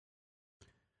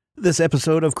This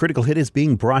episode of Critical Hit is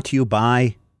being brought to you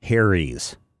by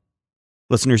Harry's.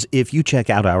 Listeners, if you check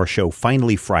out our show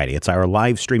Finally Friday, it's our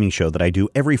live streaming show that I do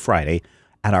every Friday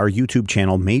at our YouTube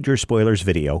channel, Major Spoilers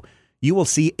Video, you will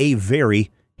see a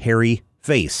very hairy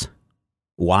face.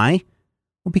 Why?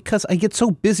 Well, because I get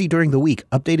so busy during the week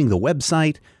updating the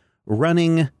website,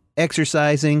 running,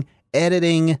 exercising,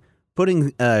 editing,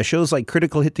 putting shows like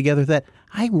Critical Hit together that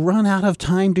I run out of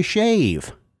time to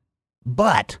shave.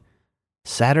 But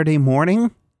Saturday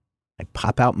morning, I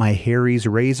pop out my Harry's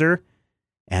razor,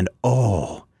 and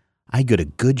I get a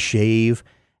good shave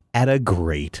at a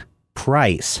great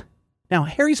price. Now,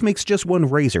 Harry's makes just one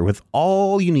razor with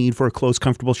all you need for a close,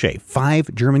 comfortable shave.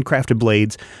 5 German-crafted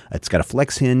blades. It's got a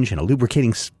flex hinge and a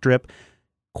lubricating strip.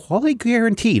 Quality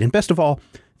guaranteed. And best of all,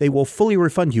 they will fully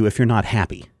refund you if you're not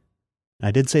happy.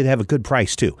 I did say they have a good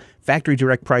price, too. Factory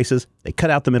direct prices. They cut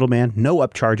out the middleman. No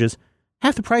upcharges.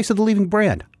 Half the price of the leading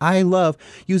brand. I love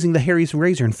using the Harry's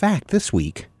razor. In fact, this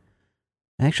week,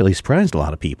 I actually surprised a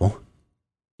lot of people.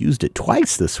 Used it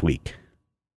twice this week.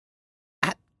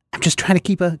 I'm just trying to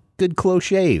keep a good close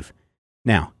shave.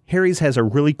 Now, Harry's has a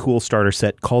really cool starter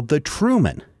set called the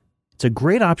Truman. It's a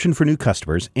great option for new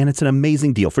customers, and it's an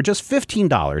amazing deal. For just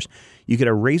 $15, you get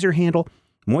a razor handle,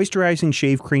 moisturizing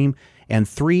shave cream, and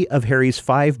 3 of Harry's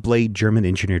 5-blade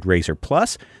German-engineered razor.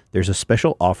 Plus, there's a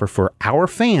special offer for our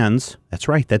fans. That's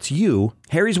right, that's you.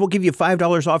 Harry's will give you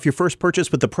 $5 off your first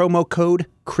purchase with the promo code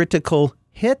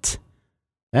CRITICALHIT.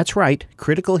 That's right,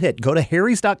 Critical Hit. Go to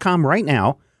harrys.com right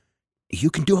now. You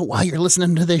can do it while you're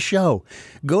listening to this show.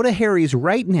 Go to Harry's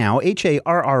right now,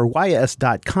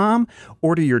 HARRYS.com.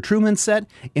 Order your Truman set,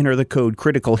 enter the code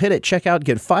Critical Hit at checkout,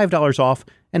 get $5 off,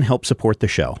 and help support the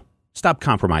show. Stop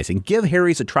compromising. Give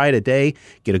Harry's a try today.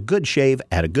 Get a good shave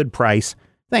at a good price.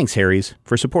 Thanks, Harry's,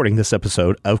 for supporting this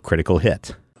episode of Critical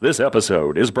Hit. This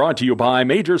episode is brought to you by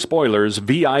Major Spoilers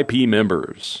VIP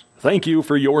members. Thank you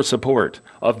for your support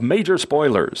of Major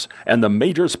Spoilers and the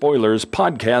Major Spoilers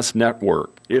Podcast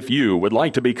Network. If you would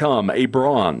like to become a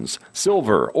bronze,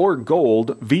 silver, or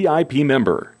gold VIP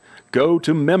member, go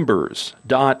to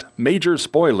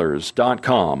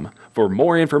members.majorspoilers.com for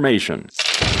more information.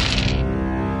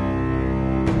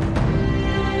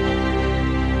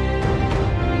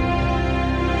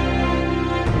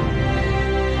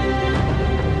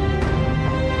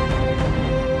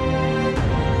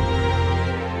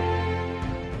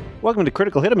 Welcome to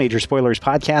Critical Hit, a Major Spoilers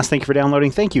podcast. Thank you for downloading.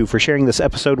 Thank you for sharing this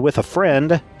episode with a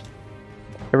friend.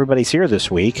 Everybody's here this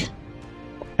week,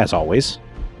 as always.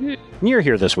 You're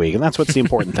here this week, and that's what's the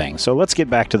important thing. So let's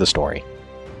get back to the story.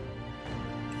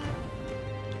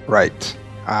 Right.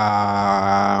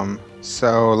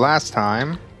 So last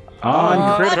time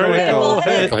on Critical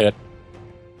Hit.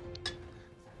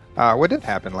 What did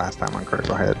happen last time on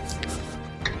Critical Hit?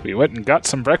 We went and got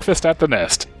some breakfast at the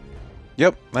Nest.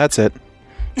 Yep, that's it.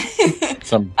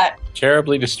 Some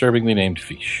terribly disturbingly named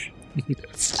fish.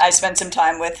 I spent some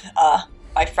time with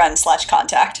my friend /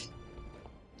 contact.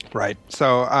 Right.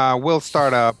 So we'll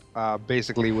start up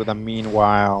basically with a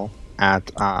meanwhile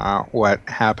at what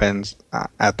happens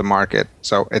at the market.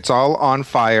 So it's all on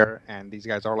fire, and these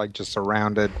guys are like just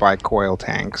surrounded by coil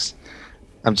tanks.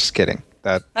 I'm just kidding.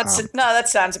 That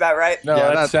sounds about right. No,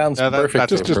 that sounds perfect.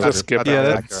 Just skip.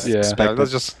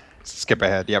 Let's just skip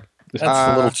ahead. Yep. That's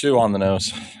a little too on the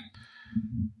nose.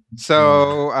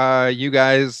 So you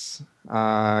guys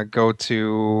go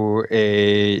to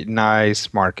a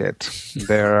nice market.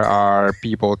 There are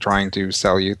people trying to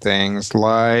sell you things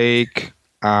like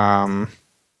some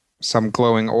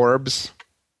glowing orbs,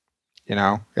 you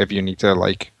know, if you need to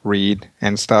like read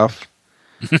and stuff.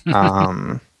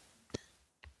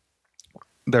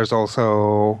 There's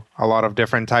also a lot of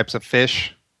different types of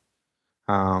fish.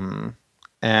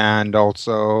 And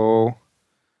also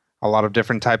a lot of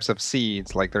different types of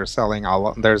seeds. Like they're selling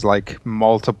there's like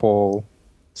multiple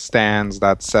stands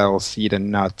that sell seed and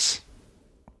nuts.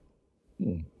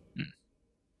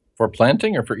 For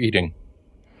planting or for eating?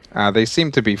 They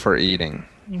seem to be for eating.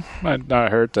 Might not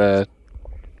hurt to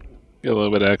get a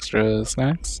little bit extra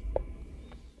snacks.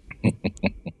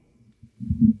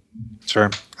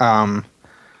 Sure.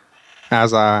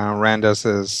 As Randus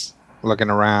is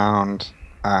looking around,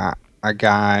 a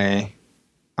guy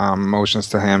motions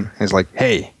to him. He's like,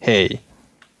 hey,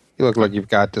 you look like you've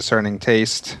got discerning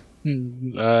taste.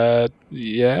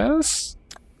 Yes?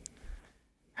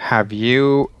 Have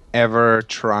you ever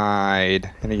tried,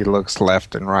 and he looks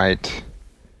left and right,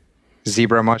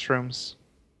 zebra mushrooms?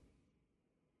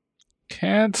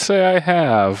 Can't say I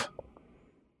have.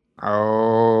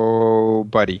 Oh,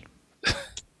 buddy.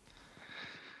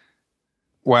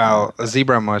 Well,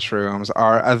 zebra mushrooms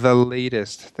are the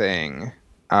latest thing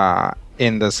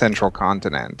in the central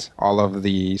continent. All of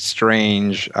the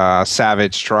strange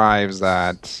savage tribes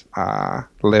that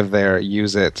live there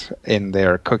use it in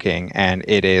their cooking, and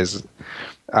it is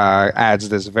adds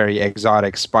this very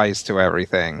exotic spice to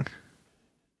everything.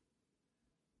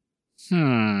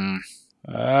 Okay,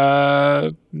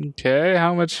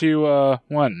 how much you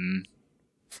wanting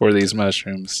for these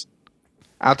mushrooms?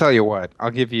 I'll tell you what. I'll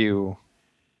give you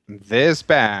this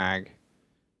bag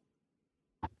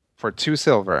for 2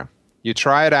 silver. You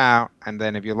try it out, and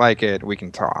then if you like it, we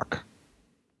can talk.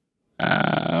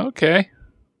 Okay.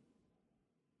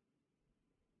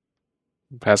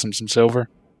 Pass him some silver.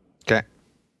 Okay.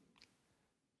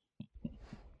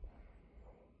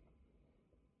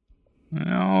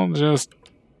 I'll just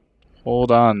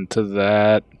hold on to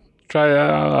that.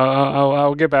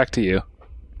 I'll get back to you.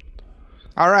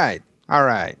 All right.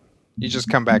 You just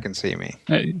come back and see me.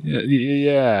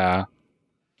 Yeah.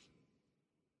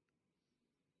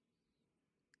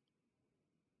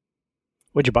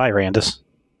 What'd you buy, Randus?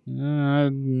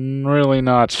 I'm really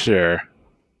not sure.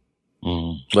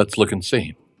 Let's look and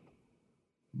see.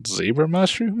 Zebra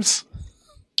mushrooms?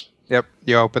 Yep.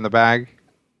 You open the bag.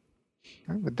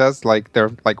 It does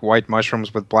they're like white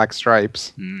mushrooms with black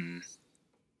stripes. Do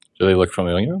they look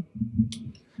familiar?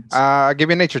 Give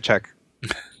me a nature check.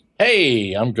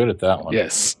 Hey, I'm good at that one.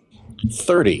 Yes.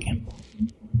 30.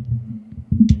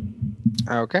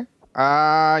 Okay.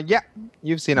 Yeah,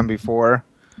 you've seen them before.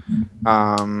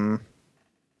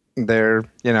 They're,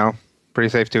 pretty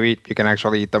safe to eat. You can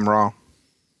actually eat them raw.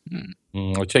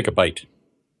 I'll take a bite.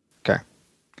 Okay.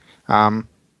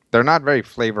 They're not very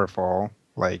flavorful.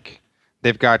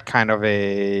 They've got kind of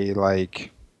a,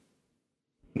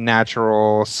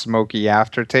 natural smoky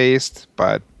aftertaste,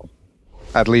 but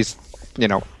at least,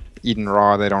 eaten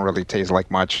raw, they don't really taste like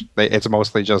much. It's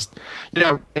mostly just,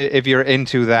 if you're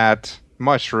into that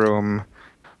mushroom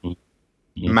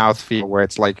mouthfeel where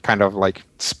it's kind of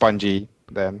spongy,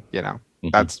 then,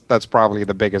 that's probably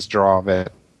the biggest draw of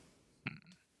it.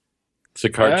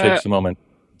 Sakar takes a moment,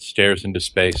 stares into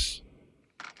space,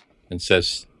 and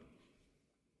says,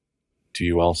 "Do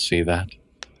you all see that?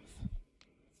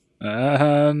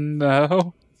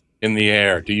 No. In the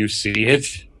air, do you see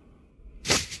it?"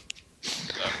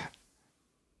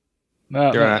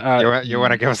 No, You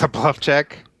want to give us a bluff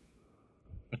check?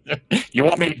 You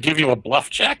want me to give you a bluff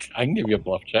check? I can give you a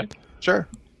bluff check. Sure.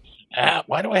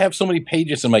 Why do I have so many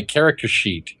pages in my character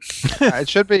sheet? It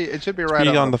should be right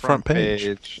on the front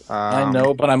page. I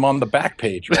know, but I'm on the back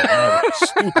page right now.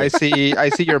 I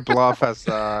see your bluff as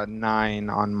 9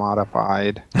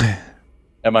 unmodified.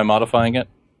 Am I modifying it?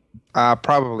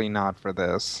 Probably not for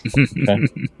this. Okay.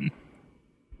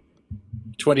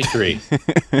 23.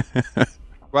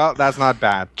 Well, that's not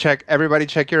bad. Everybody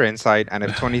check your insight, and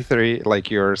if 23,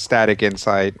 your static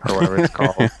insight, or whatever it's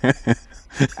called,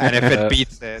 and if it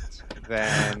beats it,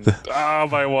 then... Oh,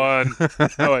 by 1.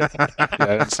 Oh, wait.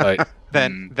 Yeah, insight.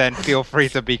 Then feel free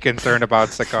to be concerned about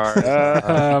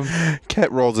Sakar.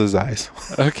 Cat rolls his eyes.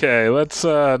 Okay, let's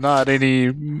not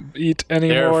eat any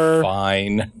They're more.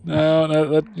 fine.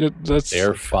 No, that's...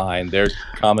 They're fine. They're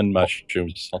common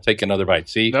mushrooms. I'll take another bite.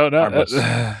 See? No. Harmless.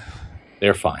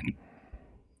 They're fine.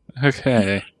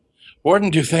 Okay.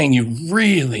 Warden Duthane, you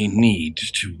really need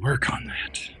to work on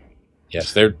that.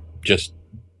 Yes, they're just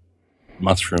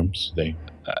mushrooms.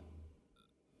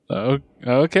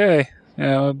 Okay.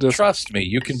 Yeah, Trust me,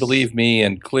 you can believe me,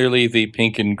 and clearly the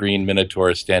pink and green Minotaur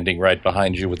is standing right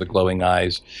behind you with the glowing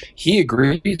eyes. He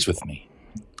agrees with me.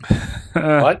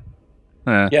 What?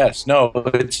 Yes, no,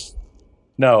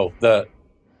 the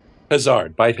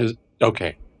Hazard. Bite his...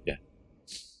 Okay, yeah.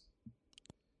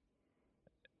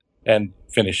 And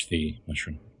finish the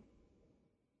mushroom.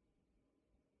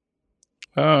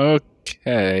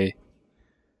 Okay.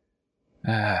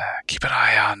 Keep an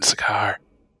eye on Sakar.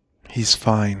 He's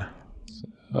fine.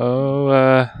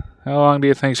 How long do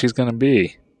you think she's going to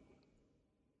be?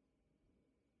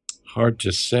 Hard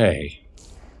to say.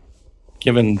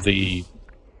 Given the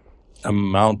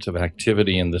amount of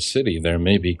activity in the city, there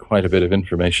may be quite a bit of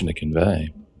information to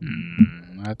convey.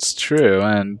 That's true,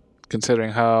 and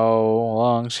considering how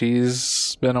long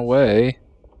she's been away...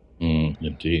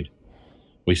 Indeed.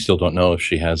 We still don't know if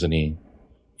she has any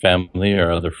family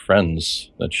or other friends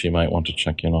that she might want to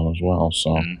check in on as well,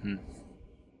 so...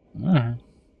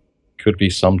 Could be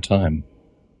some time.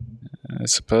 I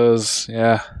suppose,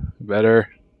 yeah, better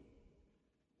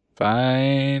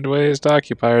find ways to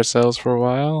occupy ourselves for a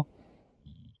while.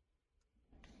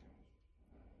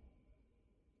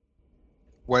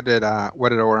 What did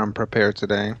Oram prepare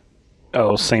today?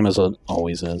 Oh, same as it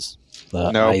always is.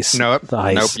 The ice. Nope. The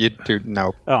ice. Nope. You do.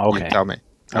 Nope. Oh, okay. You tell me.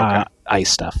 Okay.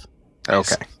 Ice stuff.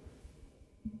 Okay.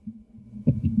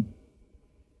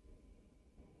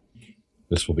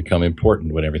 This will become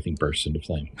important when everything bursts into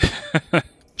flame.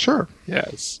 Sure.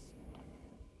 Yes.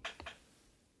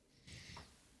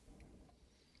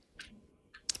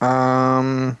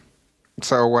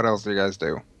 So what else do you guys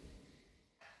do?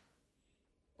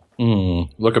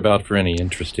 Look about for any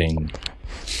interesting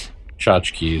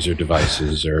tchotchkes or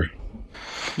devices or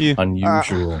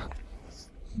unusual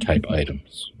type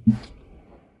items.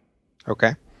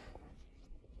 Okay.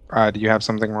 Do you have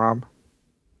something, Rob?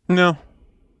 No.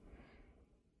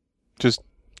 Just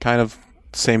kind of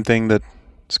same thing that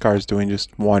Scar's doing,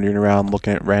 just wandering around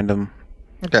looking at random.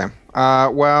 Okay.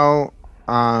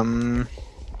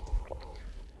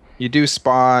 You do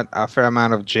spot a fair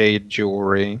amount of jade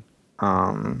jewelry.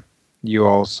 You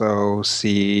also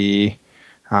see,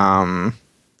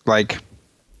 like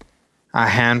a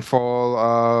handful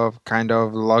of kind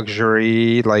of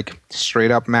luxury, like straight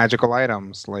up magical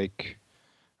items, like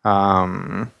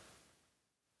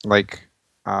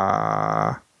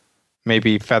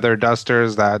maybe feather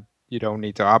dusters that you don't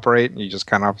need to operate. You just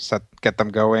kind of get them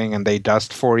going, and they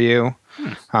dust for you.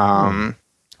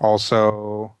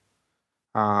 Also,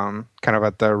 kind of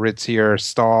at the ritzier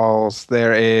stalls,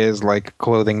 there is like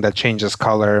clothing that changes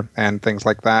color and things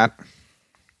like that.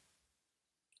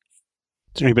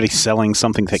 Is there anybody selling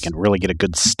something that can really get a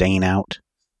good stain out?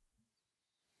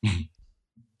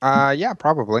 Yeah,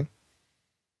 probably.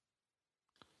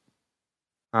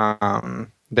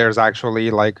 There's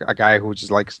actually like a guy who's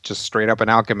just straight up an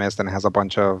alchemist and has a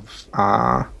bunch of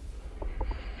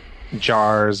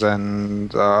jars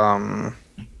and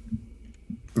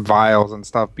vials and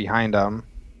stuff behind him.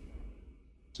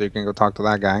 So you can go talk to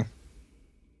that guy.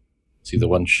 See the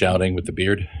one shouting with the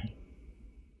beard?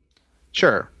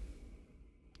 Sure.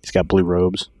 He's got blue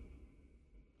robes.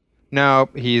 No,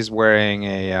 he's wearing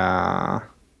a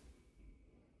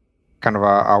kind of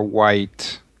a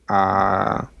white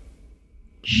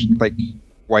like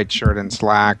white shirt and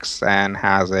slacks, and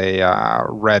has a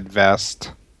red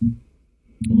vest.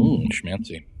 Ooh,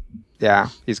 schmancy. Yeah,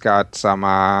 he's got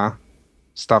some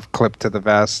stuff clipped to the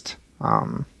vest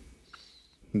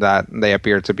that they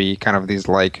appear to be kind of these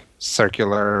like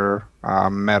circular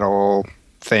metal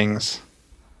things.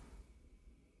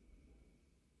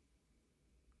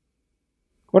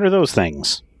 What are those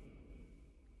things?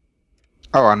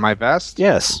 Oh, on my vest?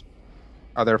 Yes.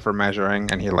 Oh, they're for measuring,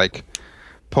 and he like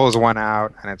pulls one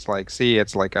out, and it's like, see,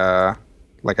 it's like a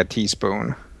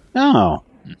teaspoon. Oh.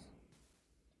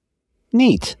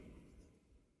 Neat.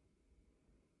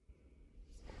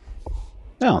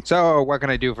 Oh. So, what can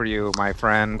I do for you, my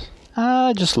friend?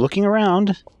 Just looking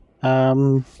around.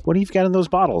 What do you got in those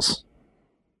bottles?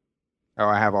 Oh,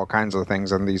 I have all kinds of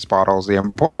things in these bottles. The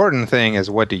important thing is,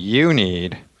 what do you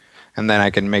need? And then I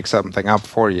can make something up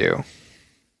for you.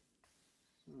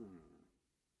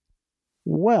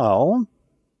 Well,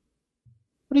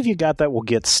 what have you got that will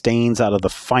get stains out of the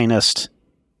finest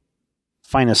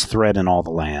thread in all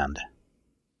the land?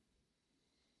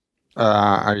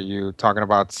 Are you talking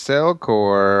about silk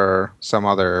or some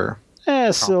other?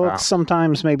 Silk. Compound?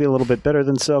 Sometimes maybe a little bit better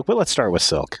than silk, but let's start with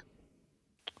silk.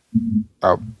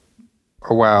 Oh,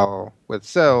 well, with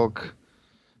silk,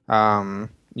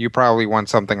 you probably want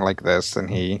something like this.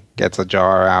 And he gets a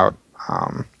jar out.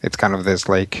 It's kind of this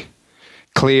like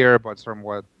clear but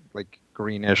somewhat like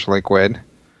greenish liquid.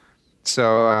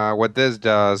 So what this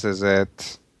does is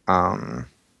it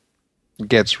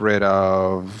gets rid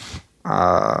of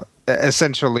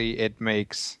essentially it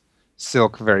makes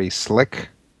silk very slick.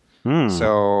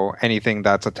 So anything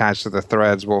that's attached to the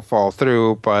threads will fall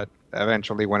through, but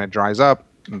eventually when it dries up,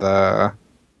 the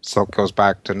silk goes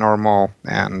back to normal,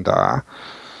 and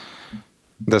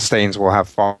the stains will have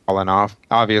fallen off.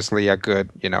 Obviously, a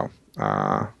good,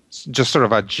 just sort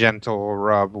of a gentle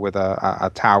rub with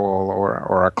a towel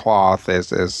or a cloth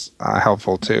is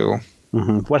helpful too.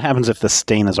 Mm-hmm. What happens if the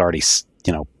stain is already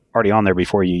on there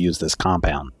before you use this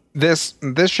compound? This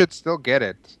should still get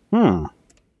it.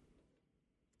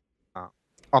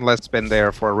 Unless it's been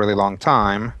there for a really long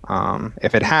time.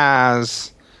 If it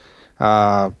has,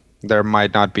 there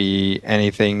might not be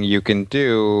anything you can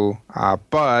do,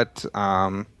 but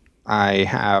I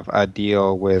have a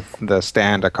deal with the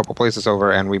stand a couple places over,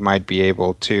 and we might be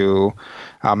able to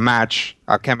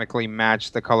chemically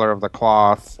match the color of the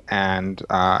cloth and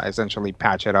essentially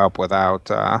patch it up without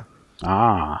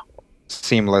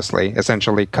seamlessly,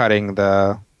 essentially cutting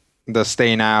the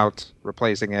stain out,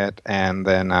 replacing it, and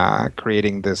then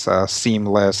creating this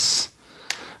seamless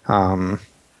patch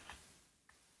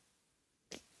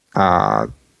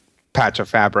of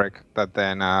fabric that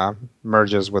then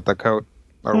merges with the coat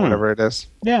or whatever it is.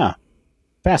 Yeah.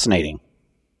 Fascinating.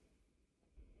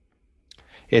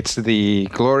 It's the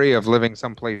glory of living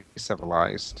someplace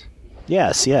civilized.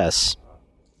 Yes, yes.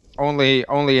 Only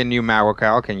in New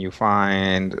Mawakal can you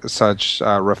find such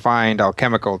refined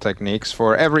alchemical techniques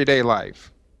for everyday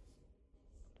life.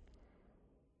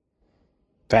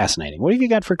 Fascinating. What have you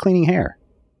got for cleaning hair?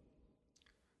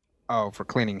 Oh, for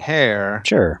cleaning hair.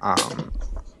 Sure.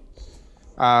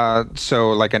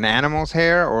 So like an animal's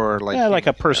hair or like like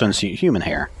a person's human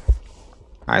hair.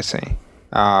 I see.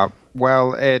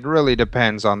 Well, it really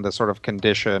depends on the sort of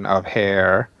condition of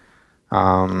hair.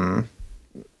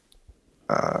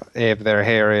 If their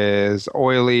hair is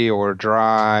oily or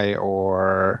dry,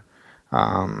 or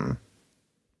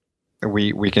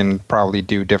we can probably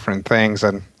do different things,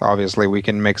 and obviously we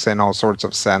can mix in all sorts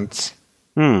of scents.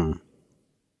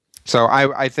 So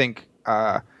I think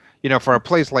for a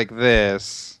place like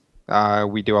this,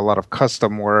 we do a lot of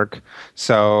custom work.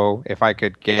 So if I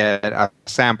could get a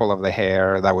sample of the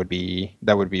hair, that would be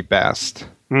best.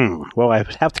 Well, I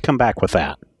have to come back with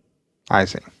that. I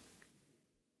see.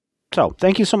 So,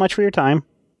 thank you so much for your time.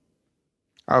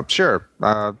 Oh, sure.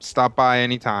 Stop by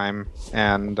anytime,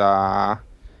 and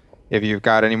if you've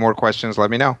got any more questions,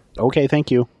 let me know. Okay,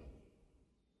 thank you.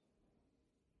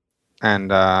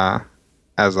 And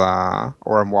as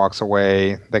Orem walks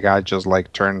away, the guy just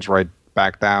turns right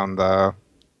back down the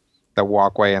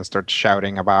walkway and starts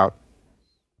shouting about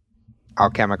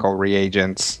alchemical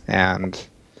reagents and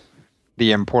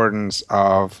the importance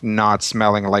of not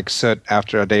smelling like soot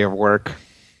after a day of work.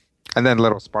 And then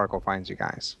Little Sparkle finds you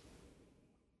guys.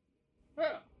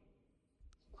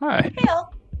 Hi. Hey,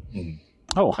 all.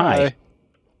 Oh, hi.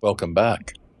 Welcome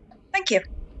back. Thank you.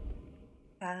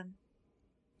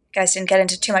 Guys didn't get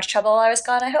into too much trouble while I was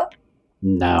gone, I hope?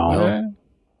 No. Well,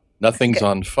 nothing's Good.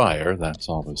 on fire. That's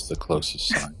always the closest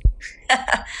sign.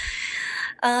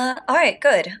 All right,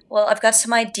 good. Well, I've got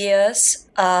some ideas.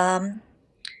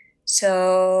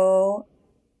 So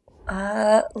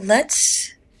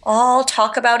let's all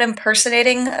talk about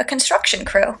impersonating a construction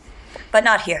crew, but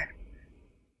not here.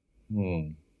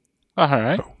 All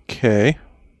right. Okay.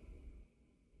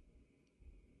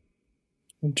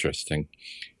 Interesting.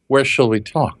 Where shall we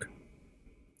talk?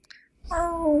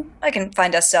 Oh, I can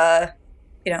find us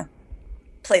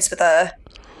place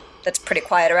that's pretty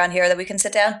quiet around here that we can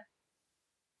sit down.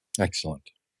 Excellent.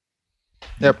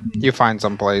 Yep, you find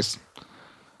some place.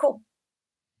 Cool.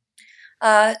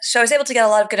 So I was able to get a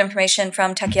lot of good information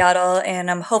from Tekiatl,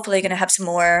 and I'm hopefully going to have some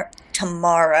more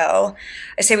tomorrow.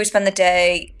 I say we spend the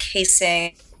day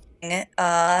casing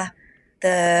the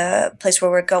place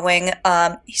where we're going.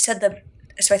 He said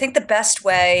so I think the best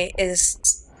way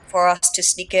is for us to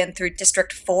sneak in through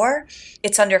District 4.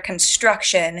 It's under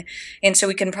construction, and so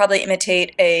we can probably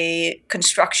imitate a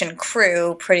construction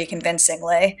crew pretty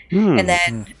convincingly. And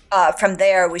then from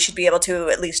there, we should be able to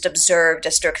at least observe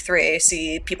District 3,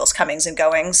 see people's comings and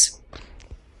goings.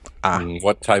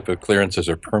 What type of clearances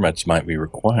or permits might we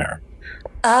require?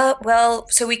 Well,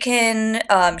 so we can,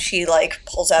 she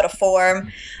pulls out a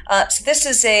form. So this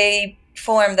is a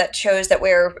form that shows that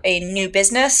we're a new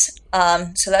business.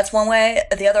 So that's one way.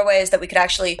 The other way is that we could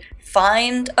actually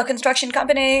find a construction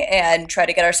company and try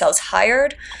to get ourselves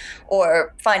hired,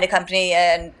 or find a company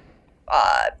and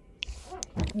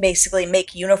basically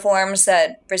make uniforms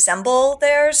that resemble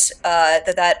theirs.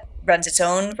 That runs its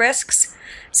own risks.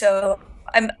 So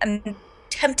I'm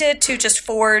tempted to just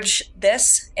forge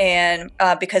this, and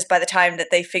because by the time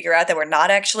that they figure out that we're not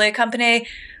actually a company,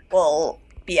 we'll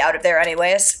be out of there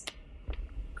anyways.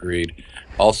 Agreed.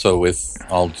 Also, with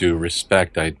all due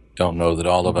respect, I don't know that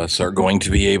all of us are going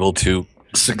to be able to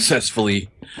successfully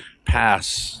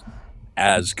pass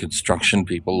as construction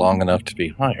people long enough to be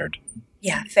hired.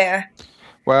 Yeah, fair.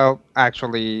 Well,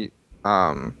 actually,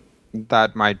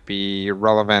 that might be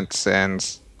relevant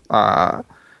since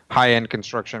high-end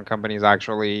construction companies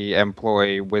actually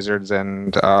employ wizards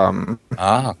and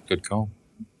good call.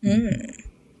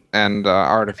 And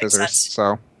artificers.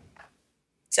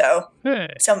 So Hey.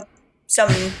 some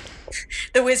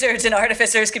the wizards and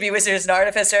artificers could be wizards and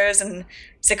artificers, and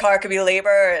Zakar could be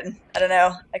labor, and I don't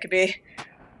know, I could be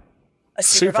a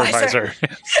supervisor.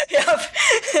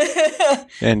 Yep.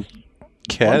 And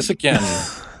Cat? Once again,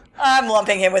 I'm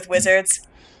lumping him with wizards.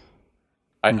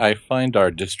 I find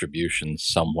our distribution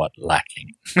somewhat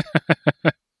lacking.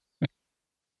 A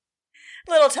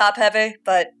little top heavy,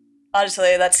 but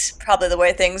honestly, that's probably the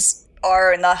way things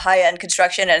are in the high-end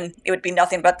construction, and it would be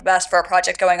nothing but the best for a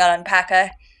project going on in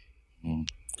Paca.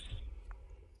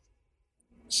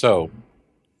 So,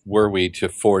 were we to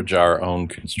forge our own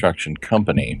construction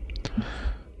company,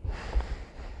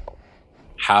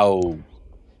 how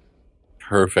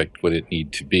perfect would it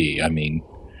need to be? I mean,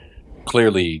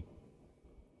 clearly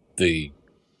the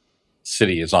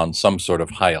city is on some sort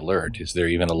of high alert. Is there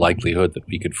even a likelihood that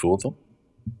we could fool them?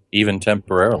 Even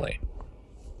temporarily?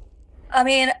 I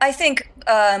mean, I think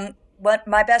what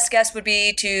my best guess would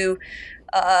be to...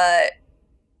 Tekiata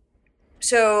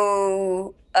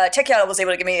was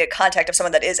able to give me a contact of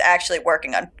someone that is actually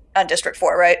working on District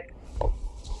 4, right?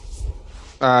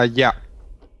 Yeah.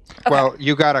 Okay. Well,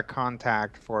 you got a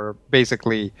contact for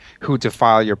basically who to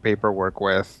file your paperwork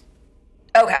with.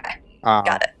 Okay.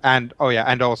 Got it. And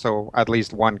also at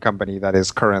least one company that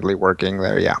is currently working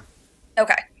there. Yeah.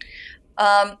 Okay.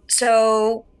 I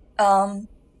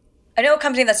know a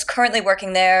company that's currently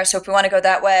working there, so if we want to go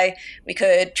that way, we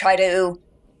could try to,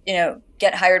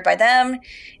 get hired by them.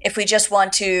 If we just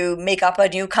want to make up a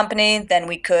new company, then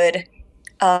we could,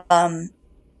 I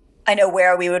know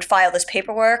where we would file this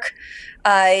paperwork.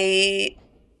 I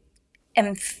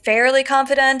am fairly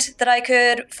confident that I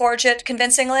could forge it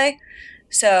convincingly.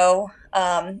 So,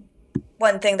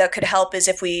 one thing that could help is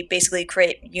if we basically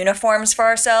create uniforms for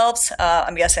ourselves.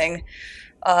 I'm guessing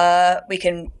we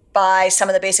can buy some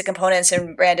of the basic components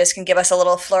and Randus can give us a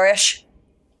little flourish.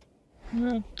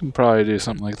 Yeah, can probably do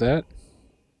something like that.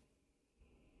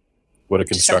 Would a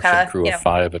construction crew of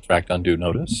 5 attract undue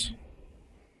notice?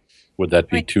 Would that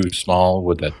be too small?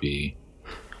 Would that be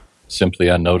simply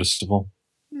unnoticeable?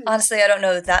 Honestly, I don't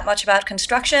know that much about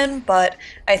construction, but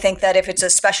I think that if it's a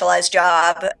specialized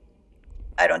job,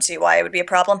 I don't see why it would be a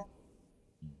problem.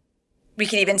 We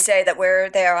could even say that we're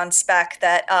there on spec,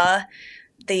 that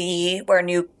we're a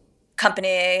new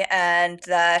company and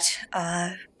that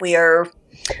we are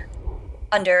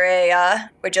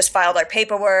we just filed our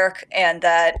paperwork and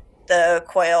that the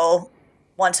Coil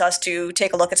wants us to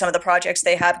take a look at some of the projects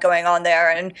they have going on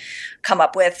there and come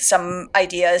up with some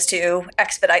ideas to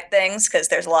expedite things, because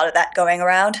there's a lot of that going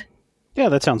around. Yeah,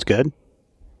 that sounds good.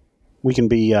 We can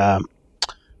be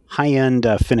high-end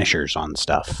finishers on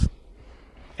stuff,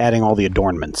 adding all the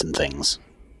adornments and things.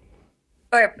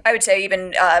 Or I would say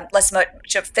even less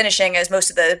much of finishing, as most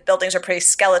of the buildings are pretty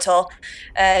skeletal,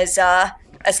 as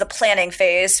the planning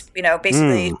phase.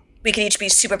 Basically, we could each be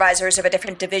supervisors of a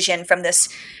different division from this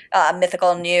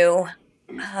mythical new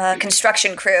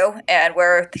construction crew, and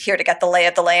we're here to get the lay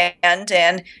of the land,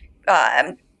 and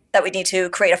that we need to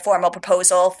create a formal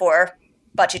proposal for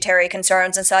budgetary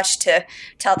concerns and such to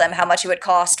tell them how much it would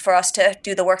cost for us to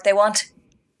do the work they want.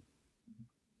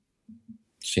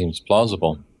 Seems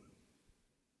plausible.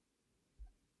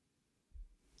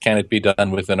 Can it be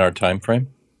done within our time frame?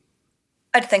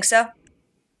 I'd think so.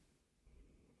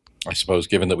 I suppose,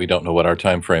 given that we don't know what our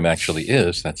time frame actually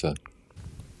is, that's a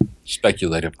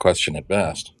speculative question at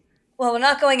best. Well, we're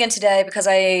not going in today because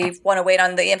I want to wait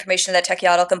on the information that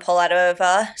Tekiata can pull out of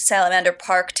Salamander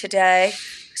Park today.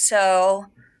 So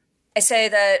I say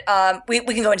that we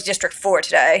can go into District 4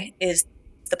 today is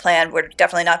the plan. We're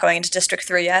definitely not going into District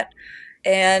 3 yet.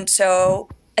 And so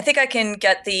I think I can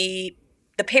get the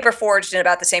paper forged in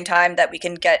about the same time that we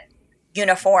can get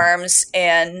uniforms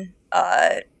and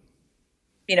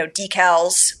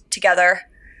decals together,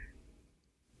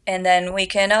 and then we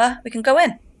can go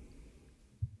in.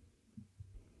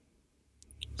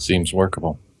 Seems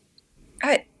workable. All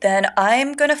right, then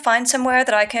I'm going to find somewhere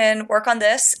that I can work on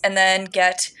this and then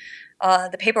get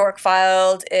the paperwork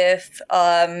filed. If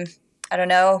I don't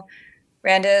know,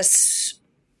 Randus,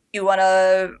 you want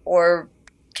to, or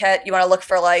Ket, you want to look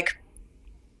for like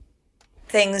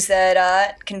things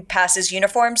that can pass as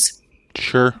uniforms?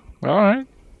 Sure. All right.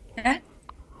 Yeah.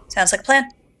 Sounds like a plan.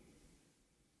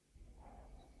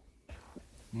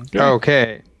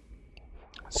 Okay.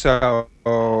 So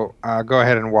go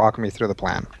ahead and walk me through the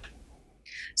plan.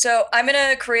 So I'm going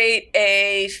to create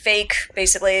a fake,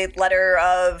 basically, letter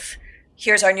of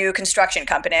here's our new construction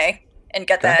company and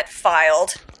get that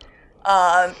filed.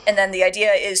 And then the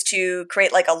idea is to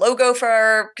create like a logo for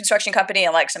our construction company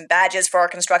and like some badges for our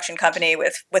construction company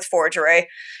with forgery.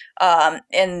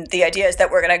 And the idea is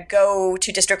that we're going to go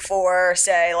to District 4,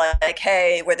 say like,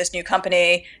 hey, we're this new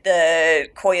company. The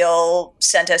Coil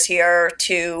sent us here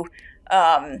to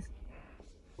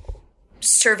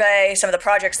survey some of the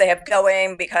projects they have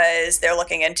going because they're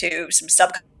looking into some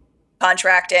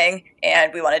subcontracting,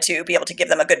 and we wanted to be able to give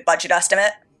them a good budget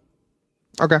estimate.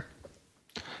 Okay.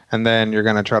 And then you're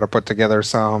going to try to put together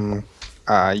some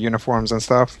uniforms and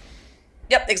stuff?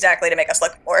 Yep, exactly, to make us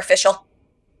look more official.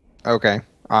 Okay.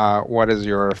 What is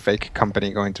your fake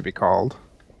company going to be called?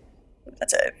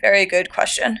 That's a very good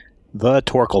question. The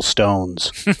Torkel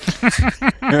Stones.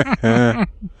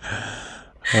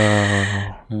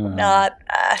 Not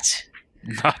that.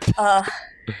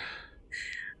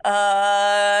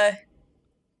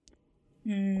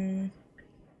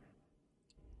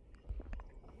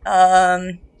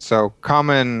 So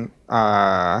common,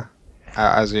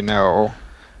 as you know,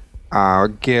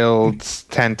 guilds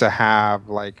tend to have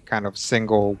like kind of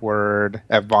single word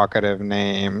evocative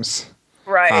names.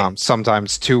 Right.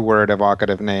 Sometimes 2-word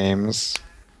evocative names.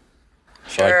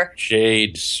 Sure. Like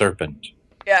Jade Serpent.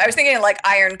 Yeah, I was thinking like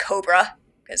Iron Cobra,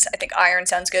 because I think iron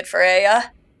sounds good for a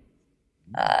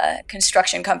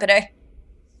construction company.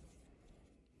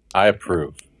 I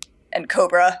approve. And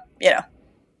Cobra,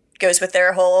 goes with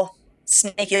their whole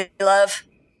sneaky love.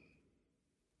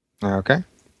 Okay.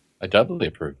 I doubly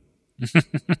approve.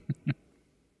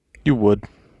 You would.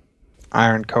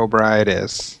 Iron Cobra it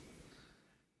is.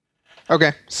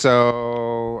 Okay,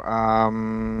 so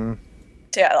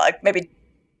Yeah, like maybe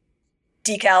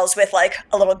decals with like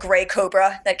a little gray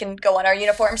cobra that can go on our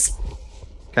uniforms.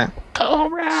 okay.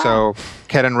 Cobra. So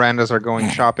Ket and Randus are going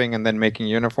shopping and then making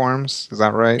uniforms. Is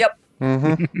that right? Yep.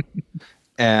 Mm-hmm.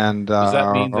 And does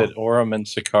that mean that Orem and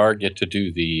Sakar get to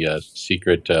do the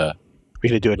secret? We're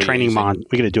gonna do a training liaising?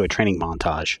 We're gonna do a training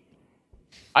montage.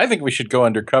 I think we should go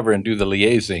undercover and do the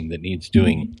liaising that needs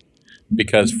doing,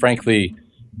 because frankly,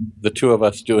 the two of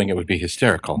us doing it would be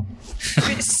hysterical.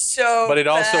 So, but it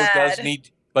also bad.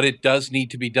 does need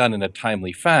to be done in a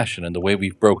timely fashion, and the way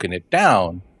we've broken it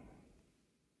down.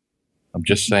 I'm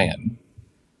just saying.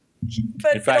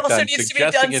 But in fact, it also I'm needs to be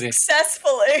done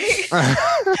successfully.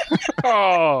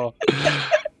 Oh.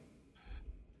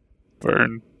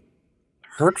 Burn.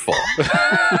 Hurtful.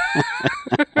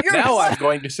 Now I'm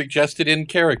going to suggest it in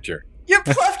character. Your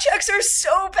bluff checks are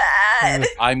so bad.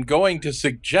 I'm going to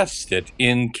suggest it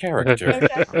in character.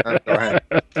 Okay. go ahead.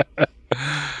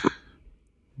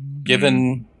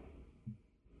 Given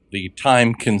the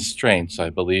time constraints, I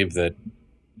believe that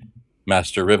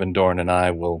Master Rivendorn and I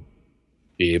will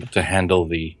be able to handle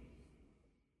the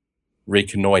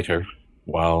reconnoiter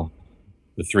while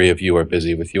the three of you are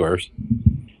busy with yours.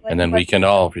 And then we can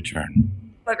all return.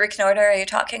 What reconnoiter are you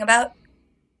talking about?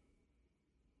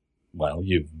 Well,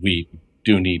 we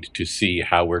do need to see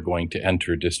how we're going to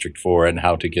enter District 4 and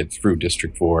how to get through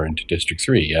District 4 into District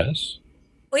 3, yes?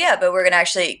 Well, yeah, but we're going to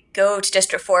actually go to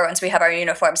District 4 once we have our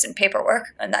uniforms and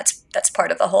paperwork, and that's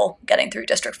part of the whole getting through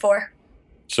District 4.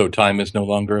 So time is no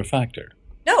longer a factor?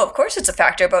 No, of course it's a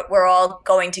factor, but we're all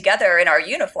going together in our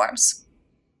uniforms.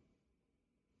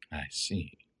 I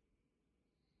see.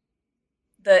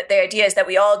 The idea is that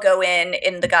we all go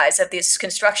in the guise of this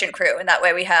construction crew, and that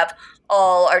way we have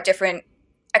all our different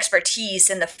expertise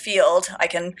in the field. I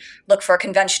can look for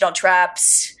conventional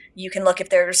traps. You can look if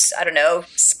there's, I don't know,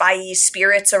 spy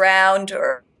spirits around,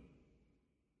 or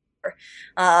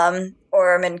and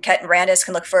Ket and Randus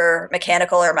can look for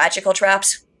mechanical or magical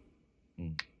traps.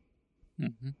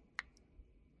 Mm-hmm.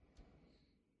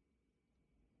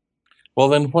 Well,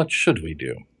 then what should we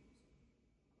do?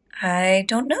 I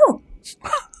don't know.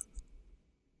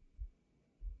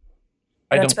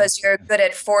 I don't suppose you're good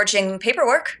at forging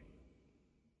paperwork.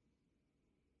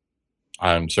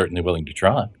 I'm certainly willing to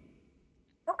try.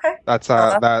 Okay. That's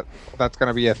that's going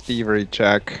to be a thievery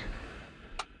check.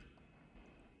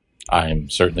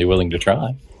 I'm certainly willing to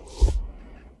try.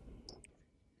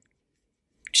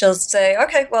 She'll say,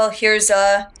 "Okay, well, here's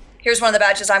one of the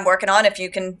badges I'm working on. If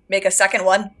you can make a second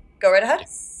one, go right ahead."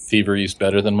 Thievery's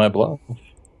better than my bluff.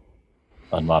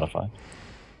 Unmodified.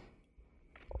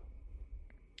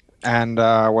 And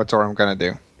what's Orem going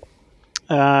to do?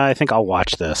 I think I'll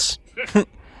watch this.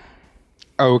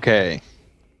 Okay.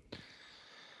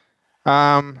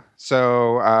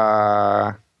 So,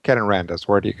 Ket and Randus,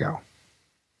 where do you go?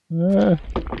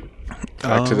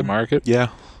 Back to the market? Yeah.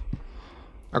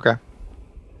 Okay.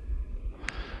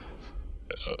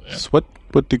 Yeah. So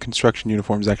what do construction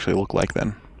uniforms actually look like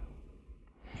then?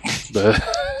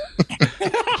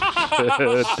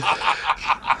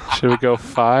 Should we go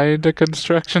find a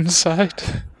construction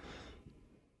site?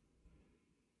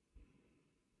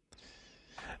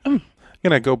 I'm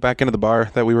gonna go back into the bar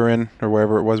that we were in, or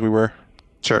wherever it was we were.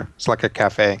 Sure. It's like a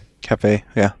cafe. Cafe,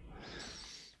 yeah.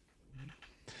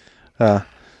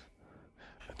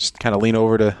 Just kind of lean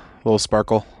over to little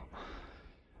Sparkle.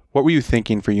 What were you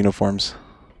thinking for uniforms?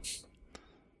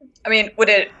 I mean, would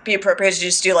it be appropriate to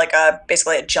just do like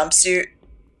basically a jumpsuit?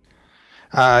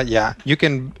 Yeah, you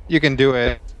can do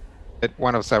it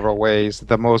one of several ways.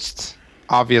 The most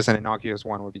obvious and innocuous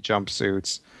one would be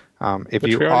jumpsuits. If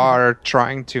you are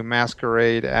trying to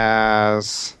masquerade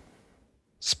as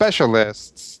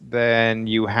specialists, then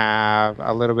you have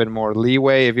a little bit more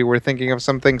leeway if you were thinking of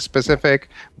something specific,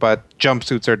 but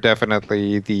jumpsuits are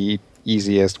definitely the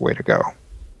easiest way to go.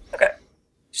 Okay.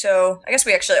 So I guess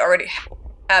we actually already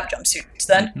have jumpsuits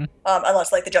then,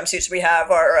 unless like the jumpsuits we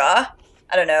have are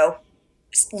I don't know,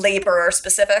 labor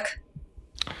specific?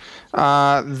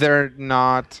 They're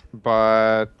not,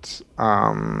 but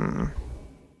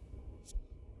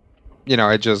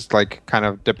it just like kind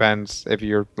of depends if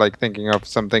you're like thinking of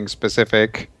something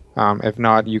specific. If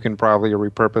not, you can probably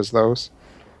repurpose those.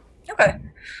 Okay.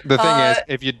 The thing is,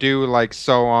 if you do like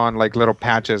sew on like little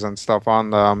patches and stuff on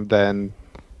them, then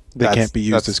They can't be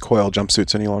used as coil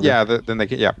jumpsuits any longer. Yeah, then they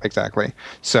can. Yeah, exactly.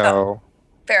 So,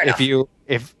 fair enough.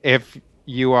 if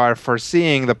you are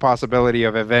foreseeing the possibility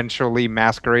of eventually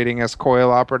masquerading as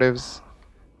coil operatives,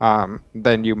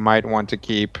 then you might want to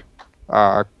keep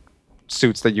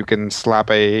suits that you can slap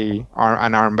an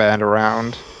armband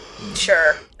around.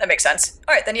 Sure, that makes sense.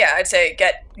 All right, then yeah, I'd say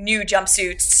get new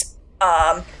jumpsuits,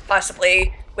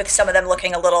 possibly with some of them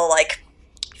looking a little like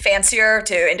fancier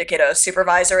to indicate a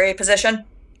supervisory position.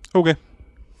 Okay.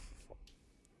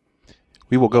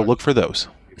 We will go look for those.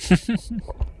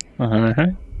 Uh-huh.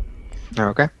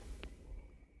 Okay.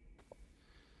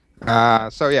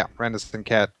 So yeah, Randus and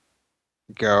Cat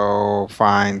go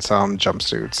find some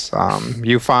jumpsuits.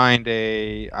 You find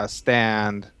a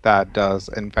stand that does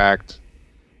in fact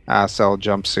sell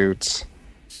jumpsuits,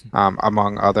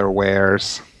 among other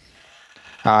wares.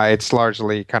 It's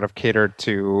largely kind of catered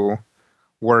to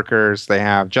workers. They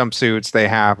have jumpsuits. They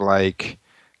have like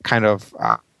kind of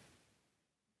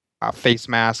face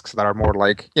masks that are more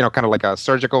like, kind of like a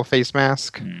surgical face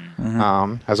mask,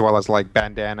 as well as like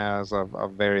bandanas of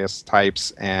various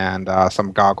types and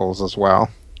some goggles as well.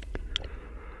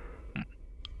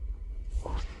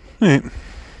 All right.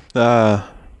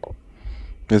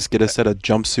 Let's get a set of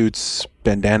jumpsuits,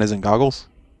 bandanas, and goggles.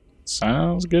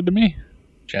 Sounds good to me.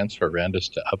 Chance for Randus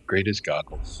to upgrade his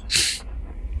goggles.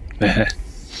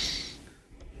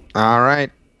 All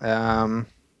right.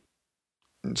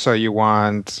 So you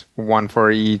want one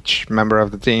for each member of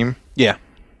the team? Yeah.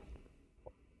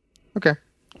 Okay.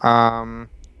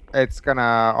 It's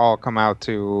gonna all come out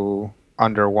to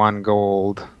under 1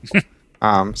 gold.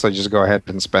 So just go ahead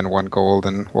and spend 1 gold,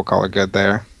 and we'll call it good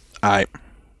there. All right.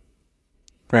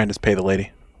 Randus, pay the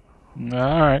lady.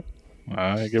 All right.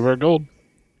 I give her a gold.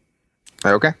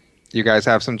 Okay. You guys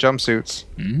have some jumpsuits.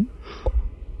 Mm-hmm.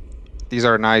 These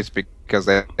are nice because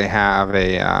they have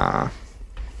a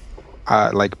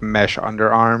like mesh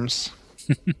underarms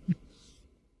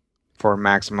for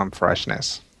maximum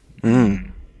freshness.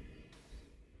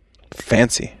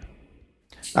 Fancy.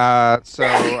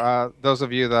 So those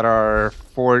of you that are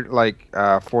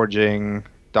forging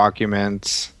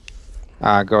documents,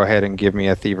 go ahead and give me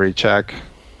a thievery check.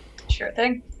 Sure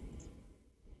thing.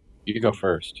 You go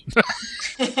first.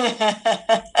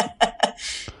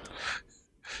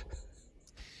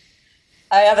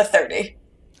 I have a 30.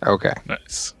 Okay.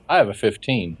 Nice. I have a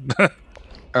 15.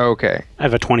 Okay. I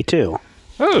have a 22.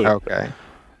 Oh. Okay.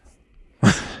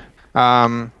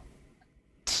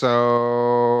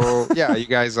 So yeah, you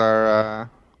guys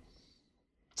are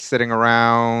sitting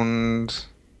around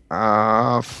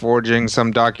forging some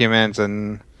documents,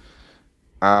 and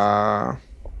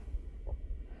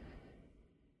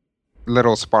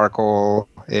Little Sparkle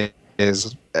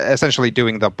is essentially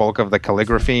doing the bulk of the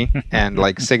calligraphy and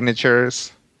like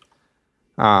signatures.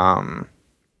 And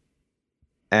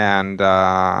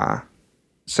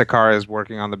Sakara is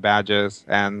working on the badges,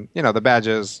 and the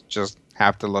badges just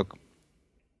have to look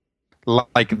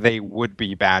like they would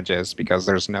be badges because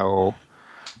there's no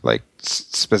like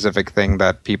specific thing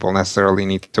that people necessarily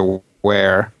need to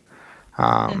wear.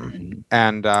 And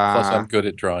Plus, I'm good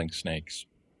at drawing snakes.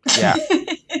 Yeah.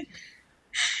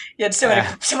 You had so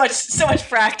much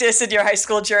practice in your high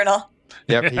school journal.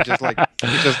 Yep. He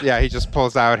just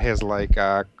pulls out his like.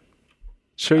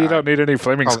 Sure, you don't need any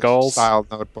flaming skulls. Style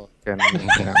notebook, and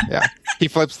yeah. He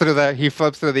flips through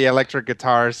the electric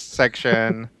guitars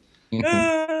section.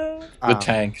 The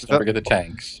tanks. Don't forget the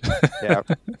tanks. Yeah.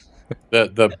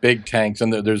 The big tanks,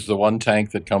 and there's the one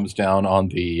tank that comes down on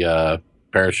the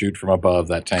parachute from above.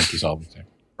 That tank is always there.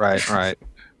 Right.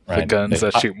 The guns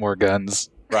that shoot more guns.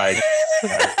 Right.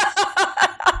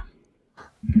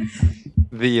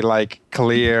 The like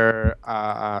clear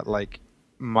like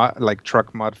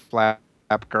truck mud flap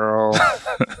girl.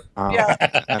 Yeah.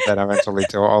 And then eventually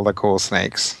to all the cool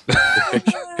snakes.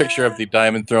 Picture of the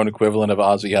Diamond Throne equivalent of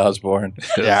Ozzy Osbourne.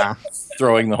 Yeah.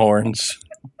 Throwing the horns.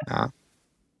 Yeah.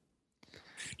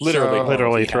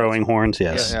 Literally throwing horns,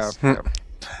 yes. Yeah.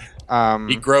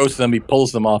 He grows them, he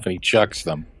pulls them off, and he chucks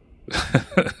them.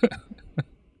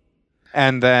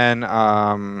 And then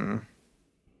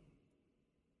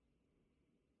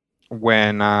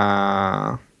when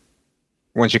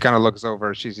she kind of looks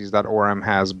over, she sees that Orem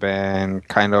has been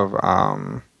kind of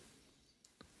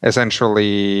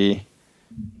essentially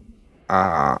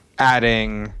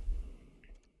adding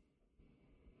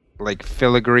like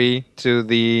filigree to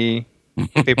the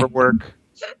paperwork,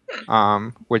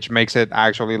 which makes it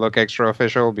actually look extra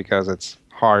official because it's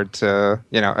hard to,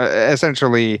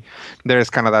 essentially there's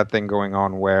kind of that thing going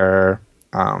on where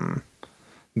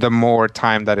the more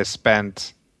time that is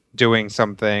spent doing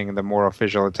something, the more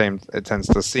official it tends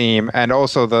to seem, and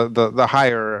also the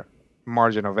higher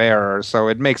margin of error, so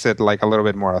it makes it like a little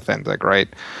bit more authentic, right?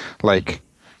 Like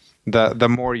the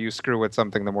more you screw with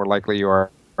something, the more likely you are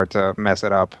to mess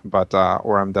it up. But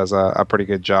Orem does a pretty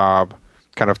good job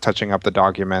kind of touching up the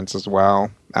documents as well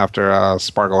after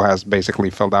Sparkle has basically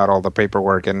filled out all the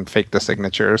paperwork and faked the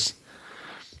signatures.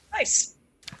 Nice.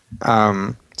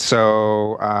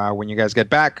 So when you guys get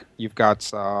back, you've got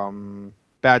some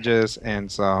badges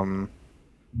and some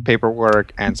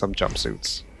paperwork and some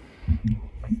jumpsuits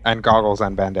and goggles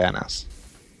and bandanas.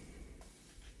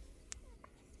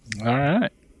 All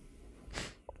right.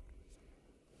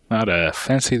 Now to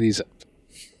fancy these up.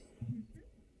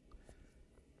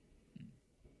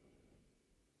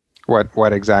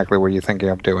 What exactly were you thinking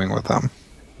of doing with them?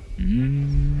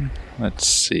 Let's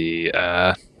see. She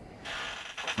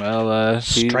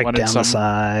Strike wanted down some, the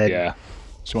side. Yeah,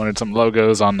 she wanted some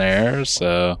logos on there.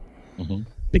 So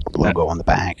Big logo on the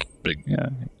back. big, yeah.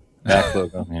 Back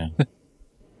logo, yeah.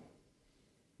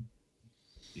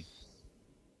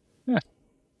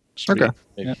 Okay.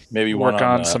 Maybe one Work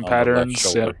on some the left patterns.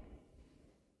 shoulder.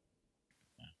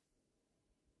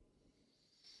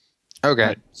 Okay,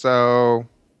 Right. so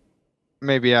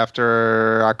maybe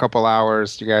after a couple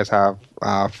hours, you guys have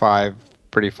 5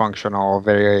 pretty functional,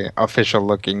 very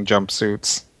official-looking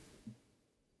jumpsuits.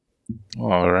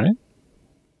 All right.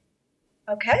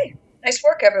 Okay. Nice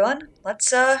work, everyone.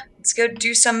 Let's go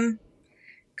do some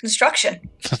construction.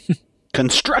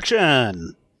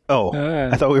 Construction! Oh,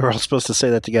 I thought we were all supposed to say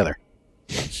that together.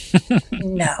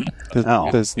 No.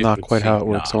 That's not would quite how seem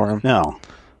it works, not. Orem. No.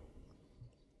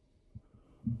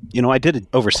 I did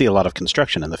oversee a lot of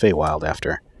construction in the Feywild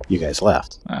after you guys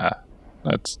left.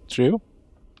 That's true.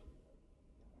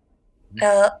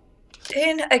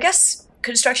 And I guess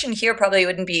construction here probably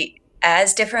wouldn't be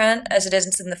as different as it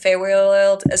is in the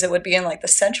Feywild as it would be in like the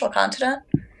Central Continent,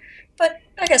 but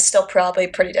I guess still probably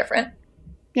pretty different.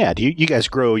 Yeah, do you guys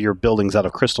grow your buildings out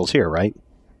of crystals here, right?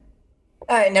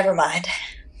 All right, never mind.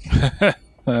 I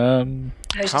was How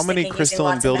just many thinking using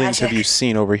crystalline lots of buildings have magic. you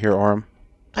seen over here, Orem?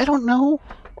 I don't know.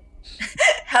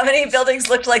 How many buildings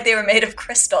looked like they were made of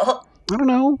crystal? I don't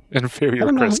know. Inferior I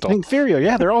don't know. crystal. Inferior,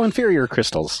 yeah, they're all inferior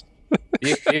crystals.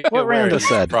 What Randus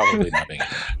said. Probably nothing.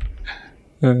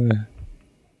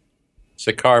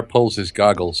 Sakar pulls his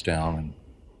goggles down and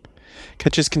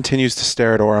Ketches continues to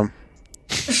stare at Orem.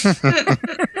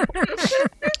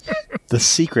 The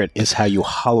secret is how you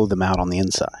hollow them out on the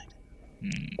inside.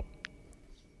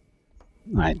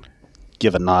 I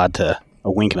give a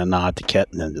wink and a nod to Ket,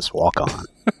 and then just walk on.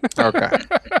 Okay.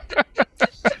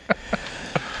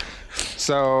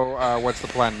 So, what's the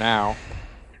plan now?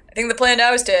 I think the plan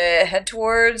now is to head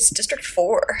towards District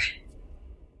 4.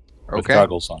 with Okay.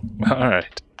 goggles on. All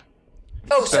right.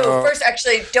 Oh, so So- first,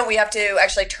 actually, don't we have to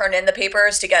actually turn in the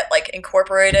papers to get, like,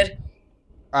 incorporated?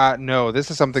 No,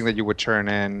 this is something that you would turn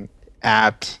in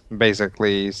at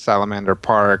basically Salamander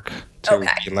Park to Okay.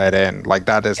 be let in. Like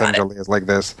that essentially is like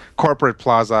this corporate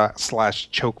plaza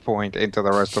 / choke point into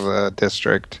the rest of the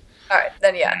district. All right,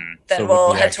 then yeah. Then So we'll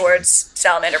would we head actually- towards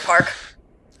Salamander Park.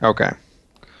 Okay.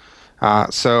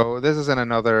 So this is in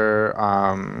another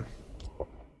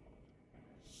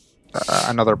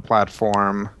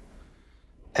platform,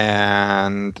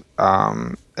 and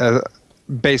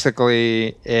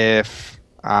basically, if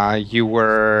you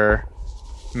were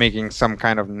making some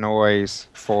kind of noise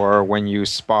for when you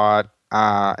spot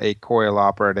a coil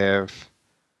operative,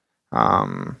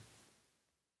 like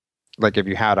if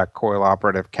you had a coil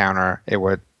operative counter, it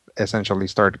would essentially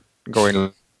start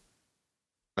going,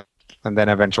 and then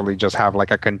eventually just have like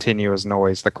a continuous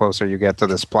noise the closer you get to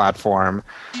this platform.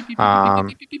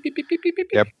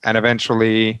 Yep, and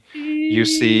eventually you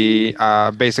see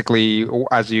basically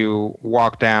as you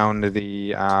walk down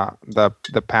the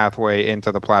pathway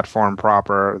into the platform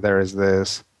proper, there is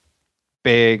this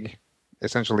big,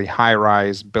 essentially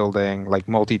high-rise building, like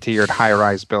multi-tiered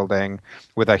high-rise building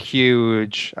with a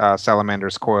huge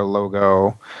Salamander's Coil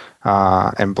logo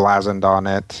emblazoned on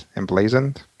it.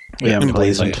 Emblazoned? Yeah,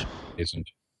 emblazoned.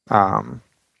 Isn't. On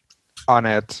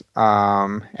it,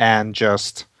 and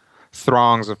just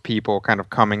throngs of people kind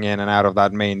of coming in and out of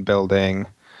that main building.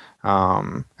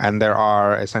 And there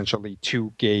are essentially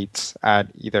 2 gates at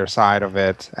either side of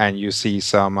it, and you see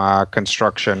some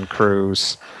construction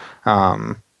crews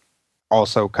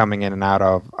also coming in and out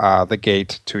of the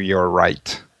gate to your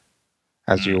right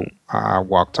as you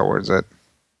walk towards it.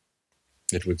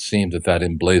 It would seem that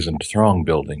emblazoned throng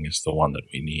building is the one that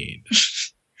we need.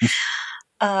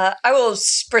 I will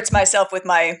spritz myself with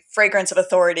my fragrance of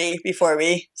authority before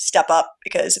we step up,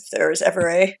 because if there is ever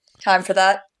a time for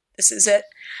that, this is it.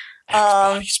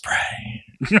 Body spray.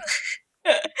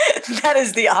 That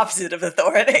is the opposite of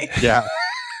authority. Yeah.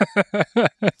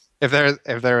 If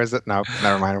there is it, no,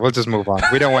 never mind. We'll just move on.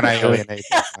 We don't want to alienate.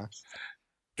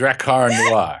 Drakkar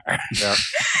Noir. Yeah.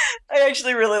 I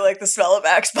actually really like the smell of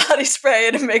Axe body spray,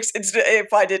 and I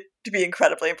find it to be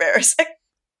incredibly embarrassing.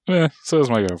 So is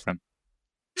my girlfriend.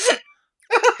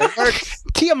 It works.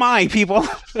 TMI, people.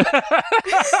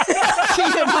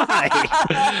 TMI.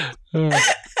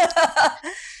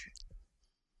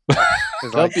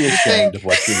 Don't be ashamed of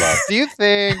what you love. Do you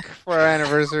think for our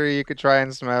anniversary you could try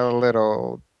and smell a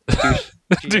little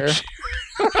douche?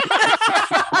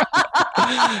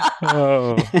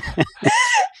 Oh.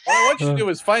 What I want you to do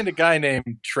is find a guy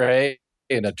named Trey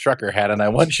in a trucker hat, and I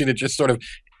want you to just sort of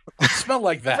smell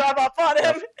like that. Rub up on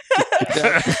him.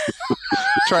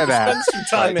 Try that. Spend some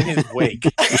time in his wake.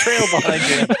 Trail behind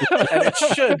him, and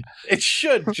it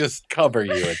should just cover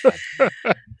you at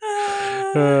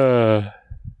that.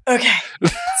 Okay,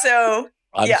 so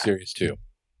I'm yeah. serious too.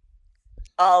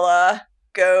 I'll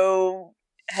go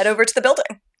head over to the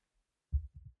building.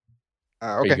 you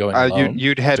Okay. going alone?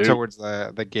 You'd head Dude. towards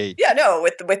the gate. Yeah, no,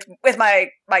 with my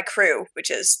crew,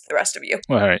 which is the rest of you.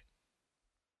 All right.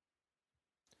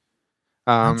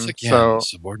 Once again, So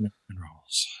subordinate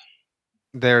roles.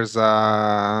 there is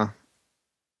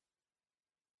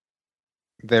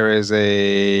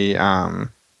a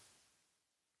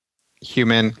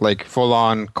human, like full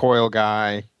on coil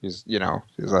guy. He's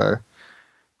a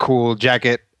cool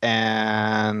jacket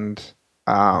and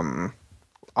armband,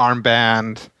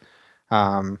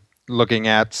 looking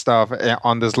at stuff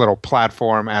on this little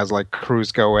platform as like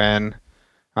crews go in.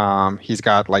 He's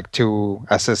got like two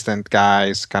assistant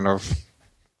guys kind of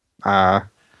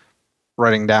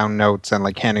writing down notes and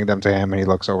like handing them to him, and he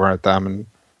looks over at them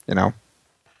and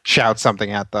shouts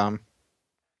something at them.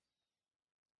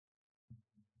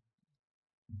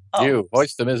 Oh, You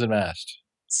hoist the mizzenmast.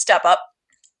 step up.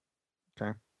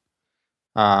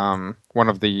 One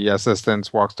of the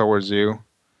assistants walks towards you.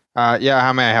 Yeah,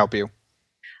 how may I help you?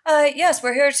 Yes,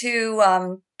 we're here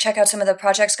to check out some of the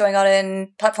projects going on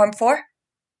in Platform 4.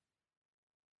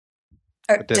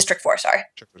 Or District 4, sorry.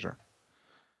 Sure.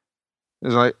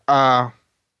 He's like,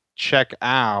 check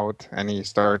out, and he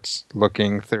starts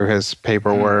looking through his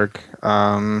paperwork.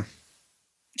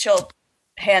 She'll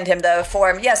hand him the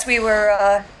form. Yes, we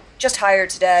were just hired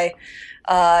today.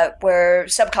 We're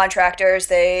subcontractors.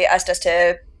 They asked us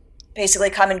to basically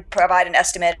come and provide an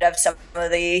estimate of some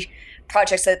of the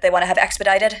projects that they want to have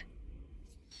expedited.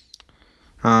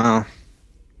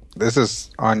 This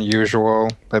is unusual.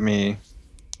 Let me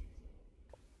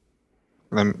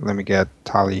get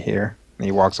Tali here. And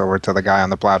he walks over to the guy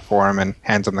on the platform and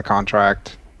hands him the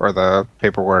contract or the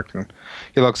paperwork, and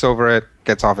he looks over it,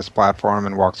 gets off his platform,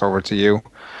 and walks over to you.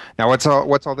 Now, what's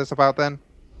all this about then?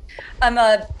 I'm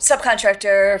a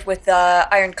subcontractor with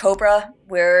Iron Cobra.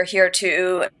 We're here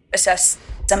to assess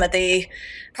some of the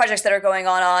projects that are going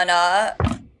on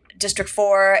District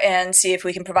 4 and see if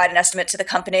we can provide an estimate to the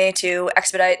company to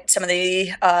expedite some of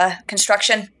the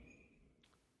construction.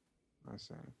 I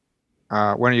see.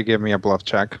 Why don't you give me a bluff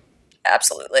check?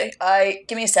 Absolutely.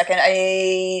 Give me a second.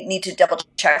 I need to double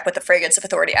check what the Fragrance of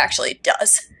Authority actually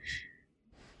does.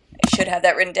 I should have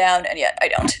that written down, and yet I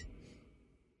don't.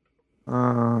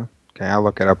 Okay, I'll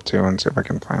look it up too and see if I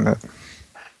can find it.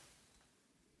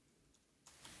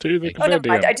 Never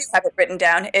mind. I do have it written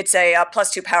down. It's a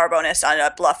 +2 power bonus on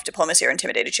a bluff, diplomacy, or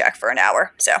intimidated check for an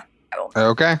hour. So I will.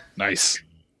 Okay. Nice.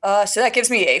 So that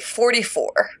gives me a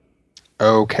 44.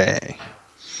 Okay.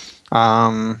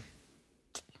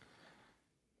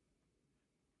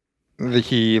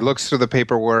 He looks through the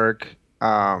paperwork.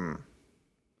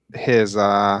 His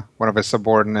one of his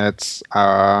subordinates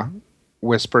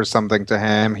whispers something to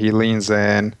him. He leans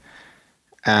in,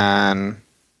 and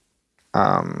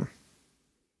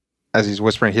as he's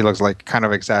whispering, he looks like kind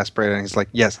of exasperated. And he's like,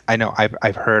 "Yes, I know.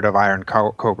 I've heard of Iron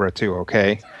Cobra too.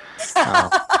 Okay."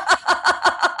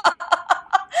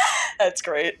 That's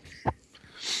great.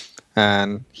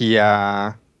 And he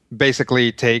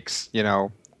basically takes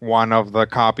one of the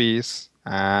copies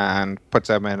and puts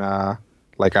them in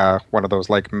one of those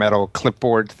like metal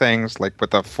clipboard things, like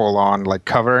with a full on like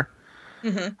cover.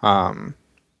 Mm-hmm.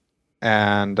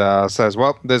 And says,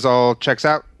 "Well, this all checks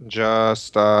out.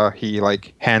 Just he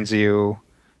like hands you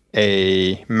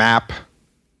a map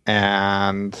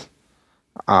and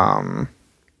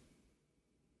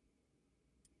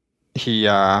he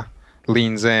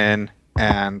leans in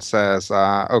and says,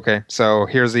 okay, so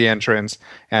here's the entrance.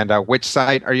 And which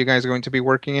site are you guys going to be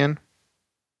working in?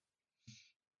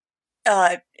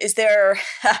 Is there...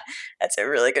 That's a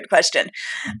really good question.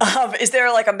 Is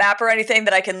there like a map or anything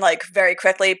that I can like very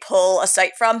quickly pull a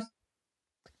site from?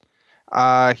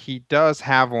 He does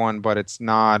have one, but it's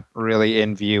not really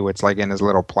in view. It's like in his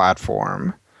little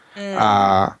platform.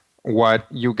 What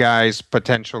you guys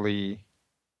potentially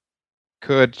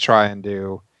could try and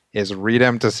do is read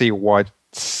him to see what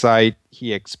site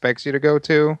he expects you to go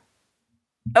to.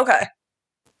 Okay.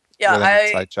 Yeah, with an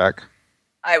insight check.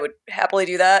 I would happily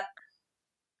do that.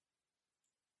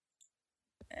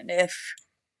 And if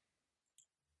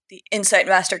the Insight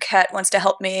Master Cat wants to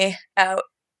help me out.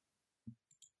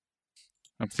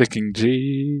 I'm thinking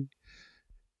G.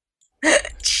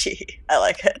 Gee, I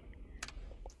like it.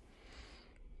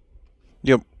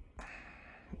 Yep.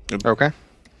 Okay.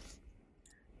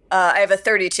 I have a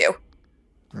 32.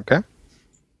 Okay.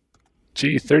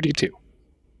 G32.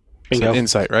 So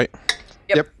insight, right?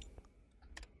 Yep.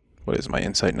 What is my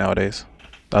insight nowadays?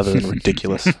 Other than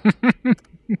ridiculous.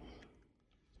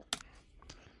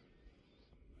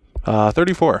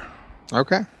 34.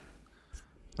 Okay.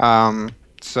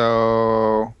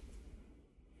 So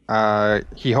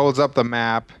he holds up the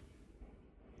map,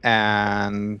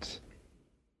 and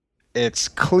it's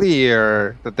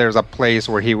clear that there's a place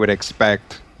where he would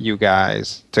expect you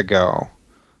guys to go.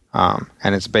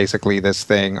 And it's basically this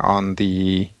thing on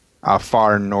the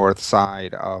far north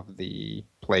side of the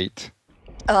plate.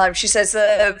 She says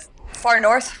the far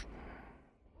north.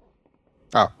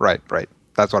 Oh, right.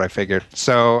 That's what I figured.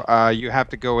 So you have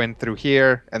to go in through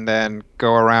here and then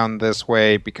go around this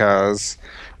way because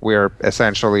we're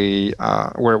essentially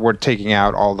we're taking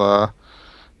out all the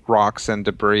rocks and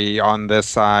debris on this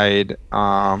side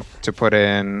to put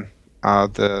in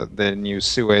the new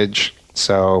sewage.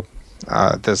 So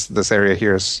this area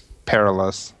here is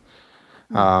perilous,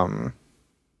 and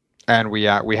we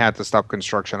had to stop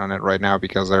construction on it right now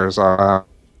because there's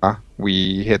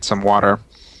we hit some water.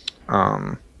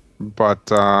 But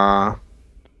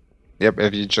yep,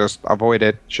 if you just avoid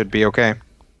it, should be okay.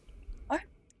 All right.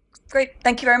 Great.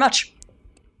 Thank you very much.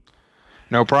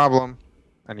 No problem.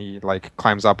 And he like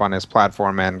climbs up on his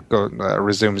platform and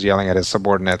resumes yelling at his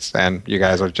subordinates, and you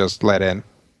guys are just let in.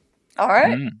 All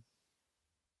right.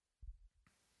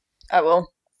 I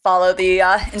will follow the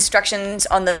instructions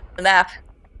on the map.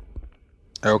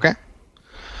 Okay.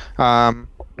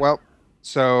 Well,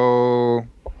 so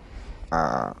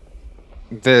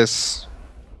this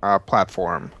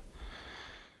platform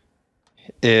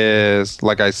is,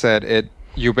 like I said,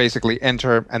 you basically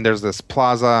enter, and there's this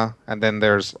plaza, and then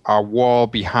there's a wall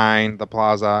behind the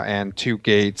plaza and two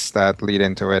gates that lead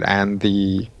into it, and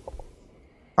the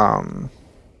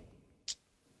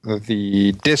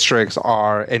districts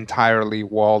are entirely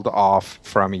walled off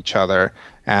from each other,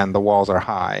 and the walls are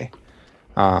high.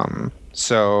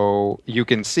 So you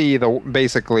can see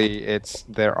basically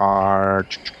there are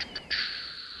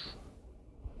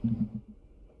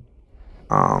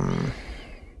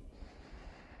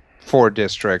 4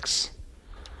 districts,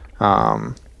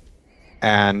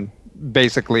 and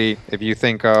basically if you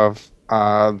think of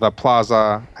the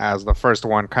plaza as the first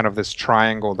one, kind of this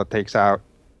triangle that takes out,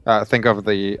 think of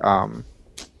the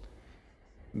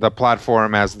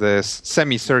platform as this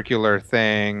semicircular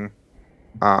thing,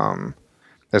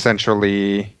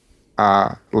 essentially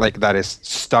like that is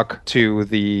stuck to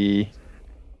the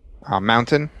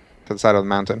mountain, to the side of the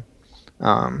mountain.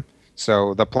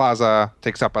 So the plaza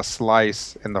takes up a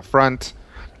slice in the front.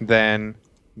 Then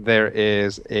there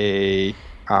is the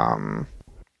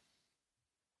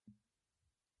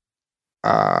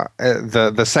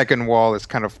second wall is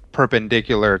kind of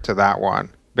perpendicular to that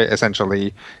one. But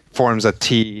essentially forms a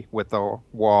T with the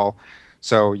wall.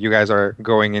 So you guys are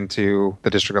going into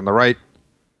the district on the right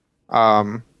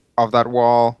of that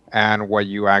wall, and what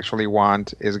you actually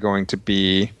want is going to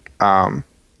be on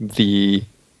the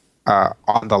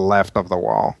left of the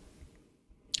wall.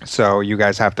 So you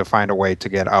guys have to find a way to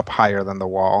get up higher than the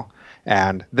wall.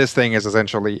 And this thing is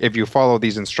essentially, if you follow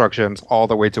these instructions all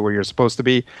the way to where you're supposed to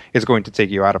be, it's going to take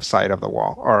you out of sight of the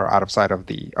wall, or out of sight of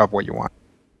what you want.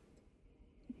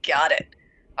 Got it.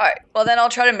 All right. Well, then I'll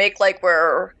try to make like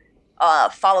we're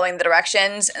following the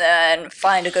directions, and then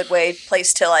find a good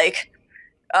place to like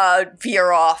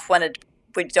veer off when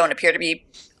we don't appear to be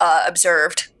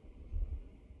observed.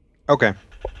 Okay.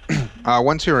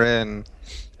 Once you're in,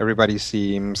 everybody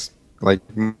seems like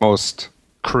most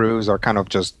crews are kind of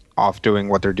just off doing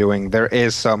what they're doing. There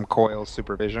is some coil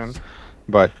supervision,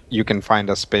 but you can find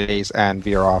a space and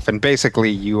veer off. And basically,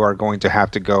 you are going to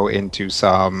have to go into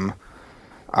some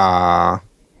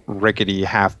rickety,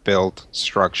 half-built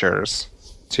structures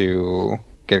to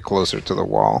get closer to the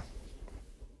wall.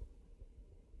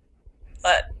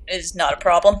 That is not a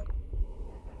problem.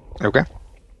 Okay.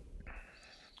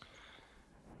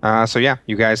 So yeah,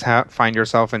 you guys find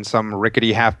yourself in some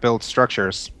rickety, half-built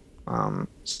structures.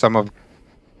 Some of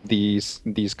these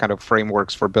kind of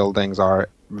frameworks for buildings are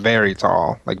very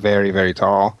tall, like very, very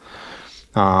tall.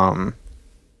 And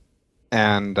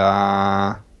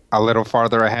a little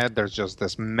farther ahead, there's just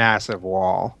this massive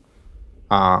wall.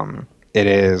 It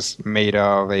is made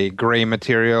of a gray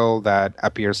material that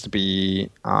appears to be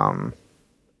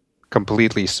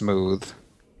completely smooth.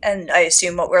 And I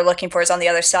assume what we're looking for is on the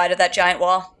other side of that giant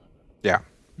wall? Yeah.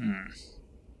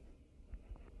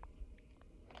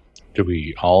 Do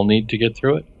we all need to get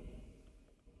through it?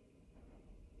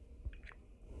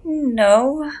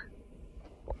 No.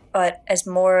 But as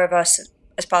more of us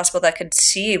as possible that could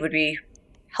see would be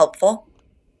helpful.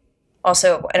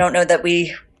 Also, I don't know that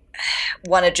we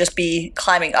want to just be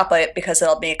climbing up it because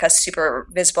it'll make us super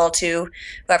visible to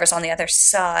whoever's on the other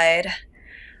side.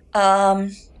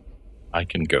 I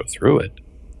can go through it.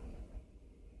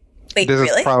 Wait, This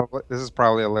really? is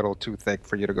probably a little too thick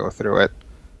for you to go through it.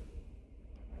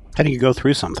 How do you go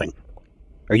through something?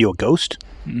 Are you a ghost?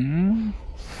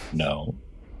 No.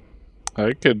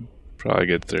 I could probably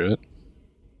get through it.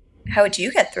 How would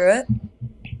you get through it?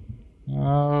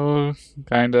 Oh,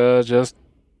 kind of just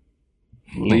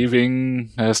leaving,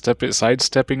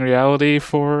 sidestepping reality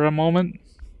for a moment.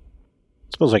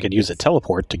 Suppose I could use a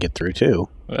teleport to get through too.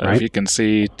 Right? If you can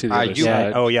see to the other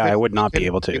side. Oh yeah, I would not be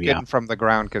able to. You get from the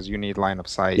ground because you need line of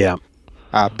sight. Yeah.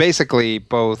 Basically,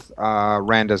 both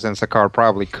Randus and Sakar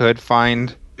probably could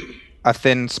find a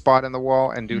thin spot in the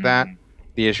wall and do that.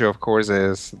 The issue, of course,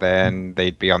 is then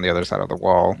they'd be on the other side of the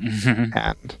wall.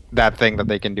 And that thing that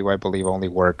they can do, I believe, only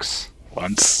works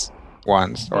Once. Or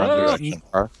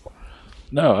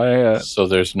No, So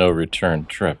there's no return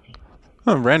trip.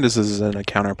 Oh, Randus is in a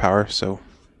counter power, so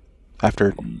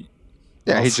after...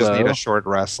 Yeah, he just Also- need a short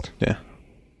rest. Yeah.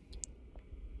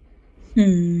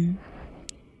 And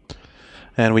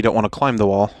we don't want to climb the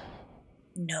wall.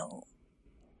 No.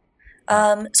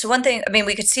 So one thing, I mean,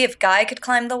 we could see if Guy could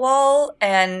climb the wall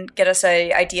and get us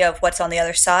an idea of what's on the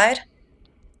other side.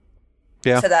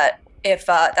 Yeah. So that if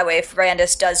that way, if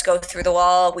Randus does go through the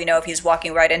wall, we know if he's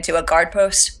walking right into a guard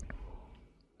post.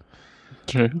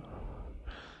 true.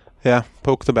 Yeah,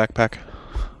 poke the backpack.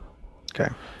 Okay.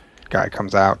 Guy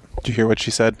comes out. Did you hear what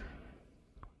she said?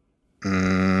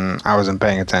 I wasn't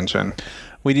paying attention.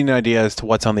 We need an idea as to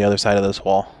what's on the other side of this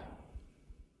wall.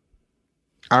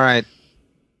 All right.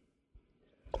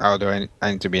 Oh,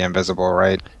 I need to be invisible,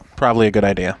 right? Probably a good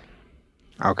idea.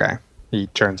 Okay. He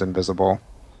turns invisible.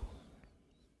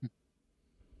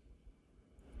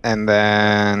 And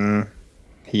then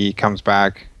he comes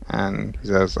back and he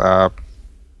says, well,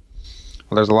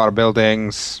 there's a lot of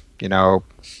buildings, people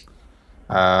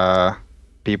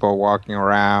walking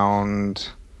around.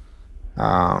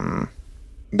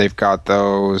 They've got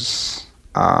those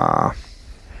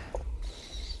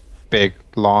big,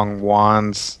 long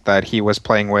wands that he was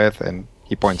playing with, and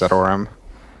he points at Orem.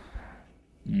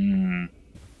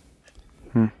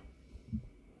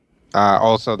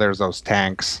 Also, there's those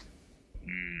tanks.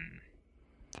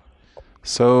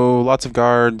 So, lots of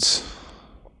guards.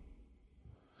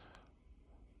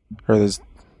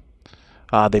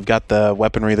 They've got the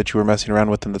weaponry that you were messing around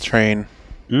with in the train.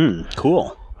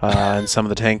 Cool. And some of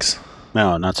the tanks.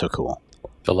 No, not so cool.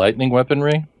 The lightning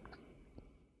weaponry?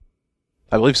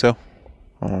 I believe so.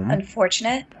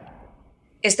 Unfortunate.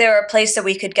 Is there a place that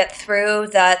we could get through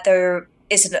that there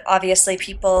isn't obviously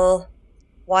people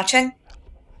watching?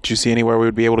 Did you see anywhere we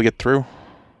would be able to get through?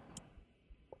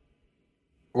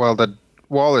 Well, the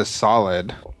wall is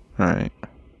solid. All right.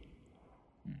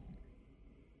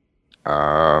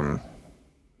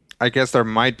 I guess there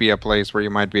might be a place where you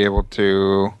might be able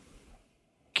to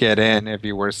get in if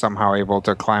you were somehow able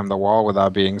to climb the wall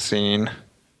without being seen.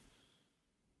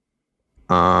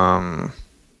 How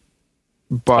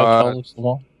But tall is the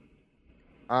wall?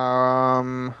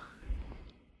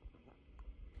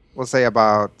 we'll say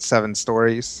about 7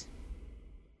 stories.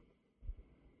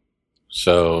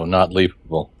 So not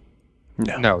leapable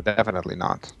No, definitely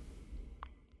not.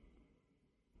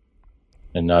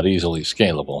 and not easily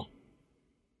scalable.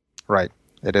 Right.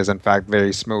 It is in fact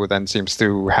very smooth and seems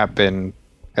to have been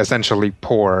essentially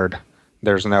poured.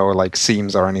 There's no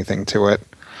seams or anything to it.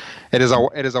 It is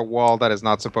a wall that is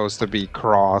not supposed to be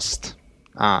crossed,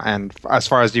 and as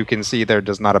far as you can see, there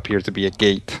does not appear to be a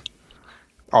gate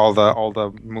all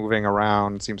the moving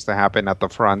around seems to happen at the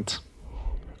front.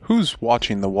 Who's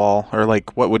watching the wall? Or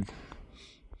like, where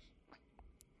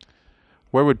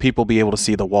would people be able to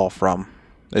see the wall from?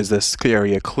 Is this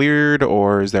area cleared,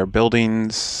 or is there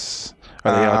buildings?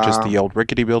 Are they not just the old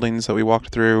rickety buildings that we walked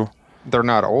through? They're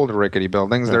not old rickety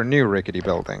buildings. They're new rickety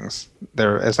buildings.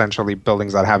 They're essentially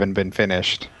buildings that haven't been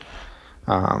finished.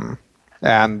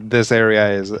 And this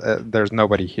area is there's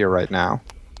nobody here right now.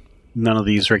 None of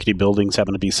these rickety buildings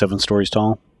happen to be 7 stories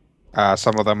tall?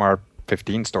 Some of them are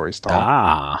 15 stories tall.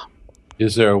 Ah.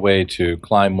 Is there a way to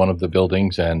climb one of the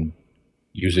buildings and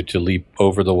use it to leap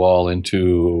over the wall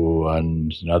into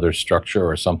another structure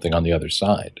or something on the other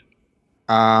side?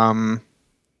 I'll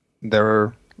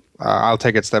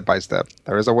take it step by step.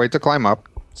 There is a way to climb up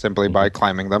simply by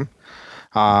climbing them.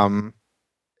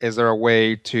 Is there a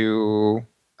way to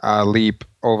leap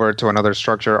over to another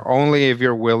structure? Only if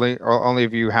you're willing, or only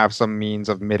if you have some means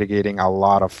of mitigating a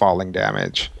lot of falling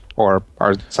damage, or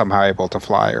are somehow able to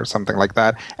fly or something like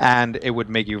that. And it would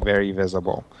make you very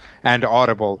visible and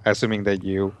audible, assuming that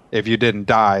if you didn't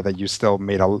die, that you still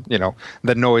made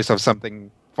the noise of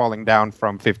something falling down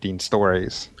from 15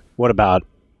 stories. What about,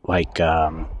 like,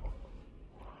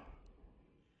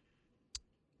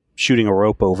 shooting a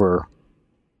rope over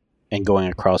and going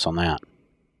across on that?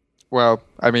 Well,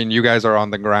 I mean, you guys are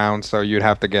on the ground, so you'd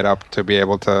have to get up to be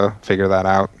able to figure that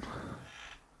out.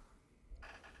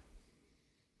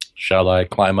 Shall I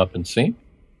climb up and see?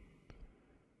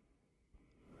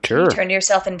 Sure. Can you turn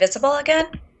yourself invisible again?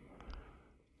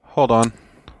 Hold on.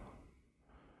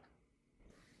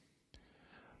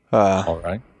 All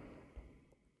right.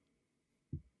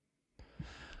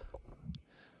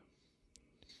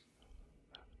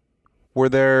 Were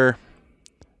there...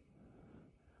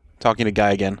 Talking to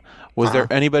Guy again. Was there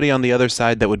anybody on the other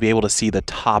side that would be able to see the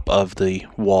top of the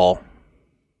wall?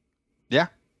 Yeah.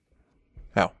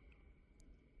 Oh.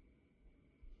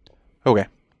 Okay.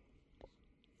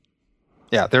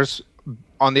 Yeah,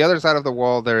 on the other side of the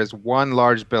wall, there is one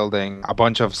large building, a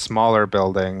bunch of smaller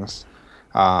buildings,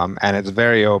 and it's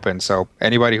very open. So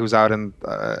anybody who's out in,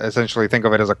 essentially think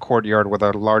of it as a courtyard with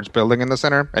a large building in the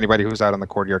center. Anybody who's out in the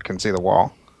courtyard can see the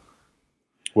wall.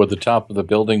 Would the top of the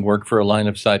building work for a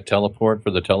line-of-sight teleport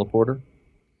for the teleporter?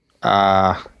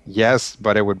 Yes,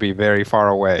 but it would be very far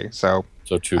away. So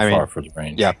too far for the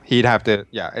range. Yeah, he'd have to.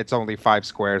 Yeah, it's only 5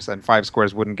 squares, and 5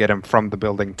 squares wouldn't get him from the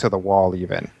building to the wall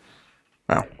even.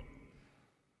 Wow.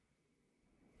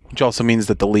 Which also means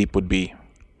that the leap would be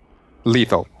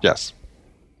lethal. Yes.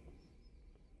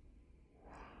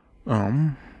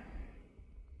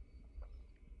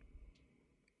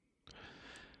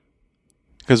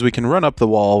 Because we can run up the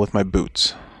wall with my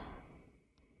boots.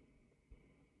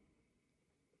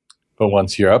 But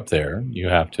once you're up there, you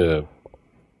have to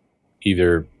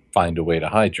either find a way to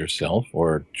hide yourself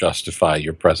or justify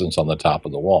your presence on the top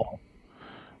of the wall.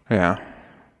 Yeah.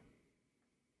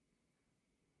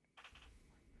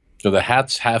 Do the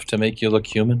hats have to make you look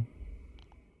human?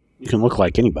 You can look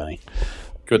like anybody.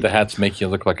 Could the hats make you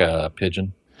look like a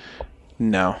pigeon?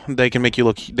 No, they can make you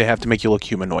look. They have to make you look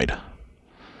humanoid.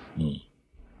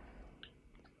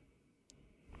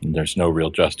 There's no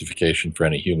real justification for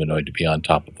any humanoid to be on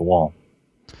top of the wall.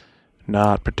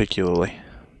 Not particularly.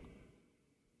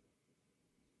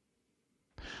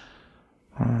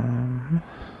 I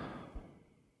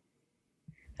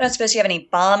don't suppose you have any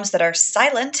bombs that are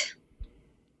silent.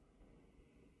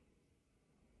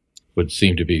 Would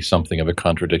seem to be something of a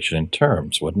contradiction in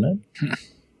terms, wouldn't it?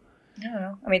 I don't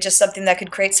know. I mean, just something that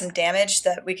could create some damage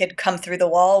that we could come through the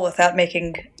wall without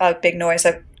making a big noise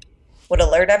that would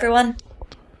alert everyone.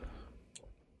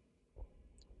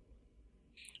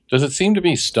 Does it seem to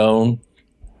be stone,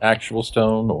 actual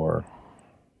stone, or?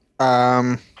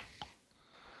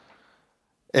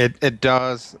 It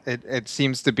does. It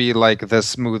seems to be like the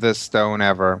smoothest stone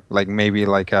ever. Like maybe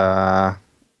like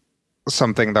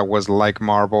something that was like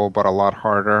marble but a lot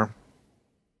harder.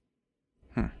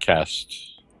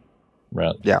 Cast.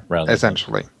 Round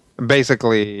essentially.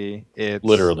 Basically, it's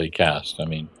literally cast. I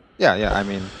mean. Yeah. I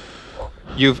mean,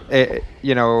 you've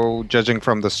judging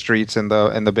from the streets in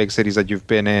the big cities that you've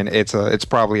been in, it's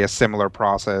probably a similar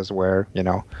process where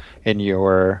in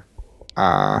your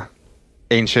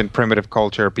ancient primitive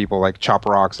culture, people like chop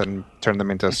rocks and turn them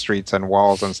into streets and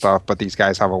walls and stuff. But these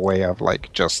guys have a way of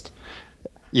like just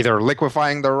either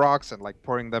liquefying the rocks and like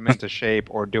pouring them into shape,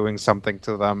 or doing something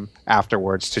to them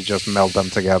afterwards to just meld them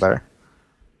together.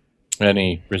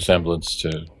 Any resemblance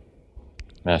to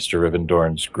Master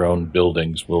Rivendorn's grown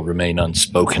buildings will remain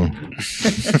unspoken.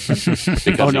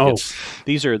 Oh no,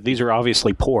 these are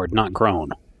obviously poured, not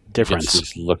grown.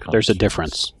 Difference. There's a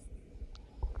difference.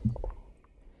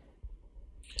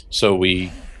 So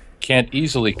we can't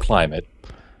easily climb it.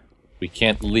 We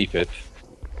can't leap it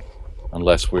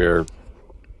unless we're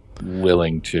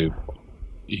willing to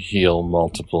heal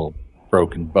multiple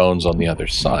broken bones on the other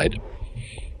side.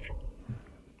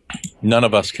 None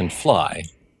of us can fly.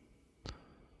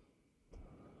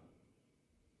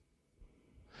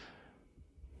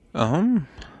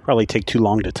 Probably take too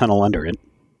long to tunnel under it.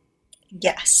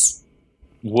 Yes.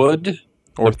 Would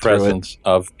Or the presence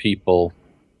of people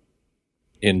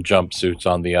in jumpsuits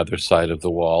on the other side of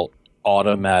the wall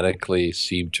automatically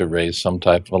seem to raise some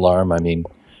type of alarm? I mean,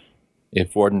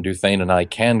 if Warden Duthane and I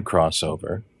can cross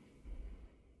over,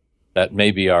 that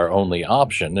may be our only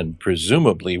option, and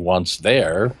presumably once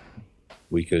there,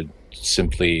 we could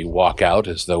simply walk out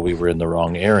as though we were in the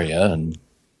wrong area. And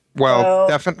Well,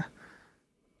 definitely.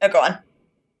 Oh, go on.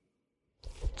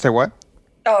 Say what?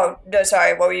 Oh, no,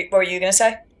 sorry. What were you going to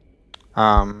say?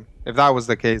 If that was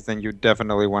the case, then you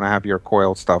definitely want to have your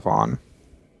coil stuff on.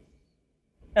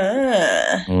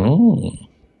 An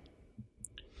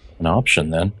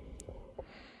option, then.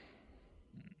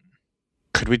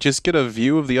 Could we just get a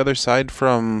view of the other side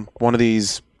from one of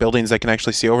these buildings that can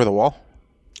actually see over the wall?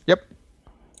 Yep.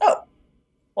 Oh,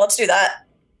 well, let's do that.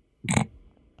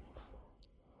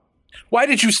 Why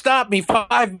did you stop me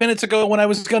 5 minutes ago when I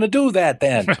was going to do that,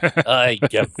 then? I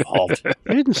get fault.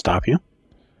 I didn't stop you.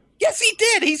 Yes, he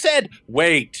did. He said,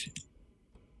 wait.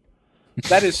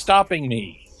 That is stopping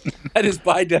me. That is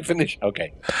by definition.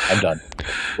 Okay, I'm done.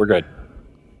 We're good.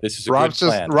 This is a good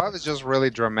plan. Rob is just really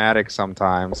dramatic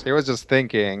sometimes. He was just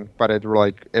thinking, but it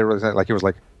was like he was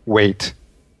like, wait.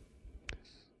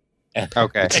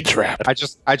 Okay. It's a trap.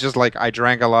 I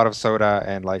drank a lot of soda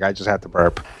and I just had to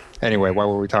burp. Anyway, what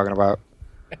were we talking about?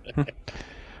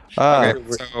 Okay,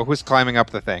 so who's climbing up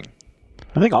the thing?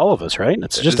 I think all of us, right?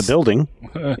 It's just a building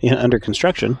under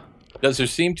construction. Does there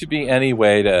seem to be any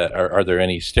way to... Are there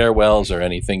any stairwells or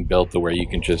anything built to where you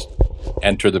can just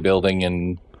enter the building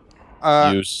and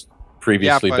use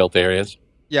previously built areas?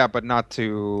 Yeah, but not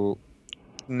to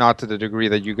the degree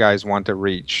that you guys want to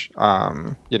reach.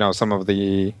 Some of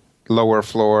the lower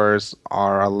floors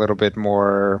are a little bit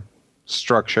more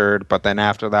structured, but then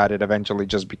after that it eventually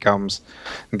just becomes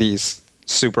these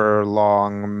super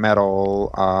long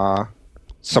metal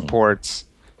supports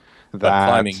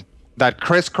that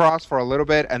crisscross for a little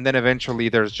bit, and then eventually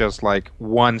there's just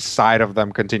one side of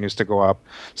them continues to go up.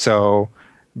 So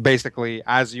basically,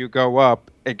 as you go up,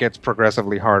 it gets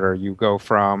progressively harder. You go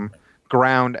from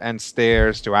ground and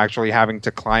stairs to actually having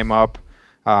to climb up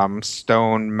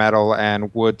stone, metal,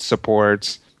 and wood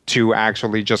supports to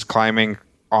actually just climbing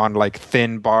on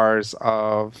thin bars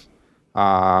of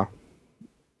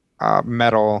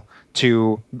metal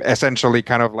to essentially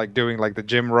kind of doing the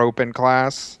gym rope in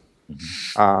class.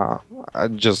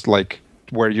 Just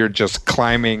where you're just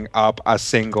climbing up a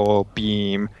single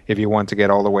beam if you want to get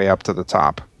all the way up to the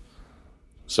top.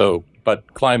 So,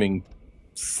 but climbing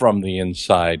from the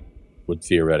inside would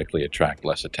theoretically attract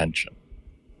less attention.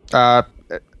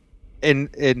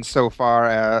 In so far,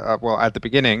 at the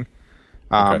beginning,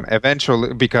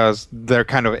 eventually, because there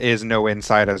kind of is no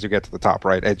inside as you get to the top,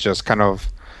 right? It's just kind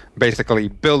of basically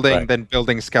building, then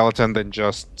building skeleton, then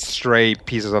just stray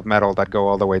pieces of metal that go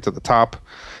all the way to the top.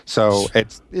 So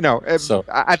it's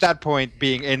at that point,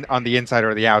 being on the inside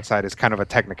or the outside is kind of a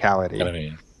technicality. I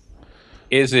mean,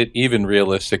 is it even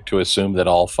realistic to assume that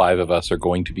all 5 of us are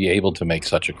going to be able to make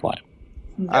such a climb?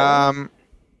 No.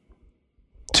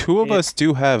 2 of us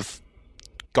do have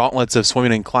gauntlets of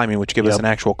swimming and climbing, which give us an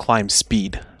actual climb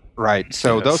speed. Right.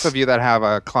 So those of you that have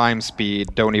a climb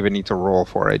speed don't even need to roll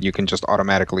for it. You can just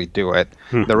automatically do it.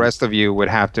 The rest of you would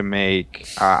have to make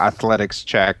athletics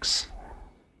checks,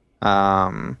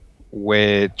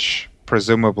 which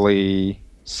presumably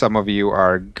some of you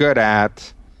are good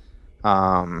at.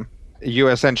 You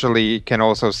essentially can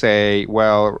also say,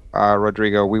 well,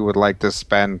 Rodrigo, we would like to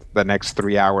spend the next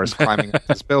 3 hours climbing up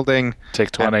this building. Take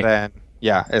 20. And then,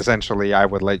 essentially I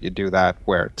would let you do that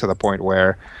to the point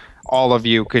where all of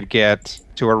you could get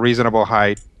to a reasonable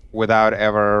height without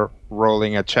ever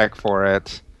rolling a check for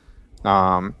it,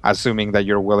 assuming that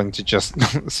you're willing to just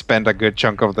spend a good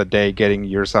chunk of the day getting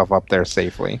yourself up there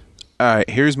safely. All right,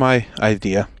 here's my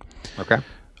idea. Okay.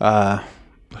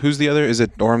 Who's the other? Is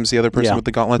it Norm's the other person with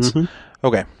the gauntlets? Mm-hmm.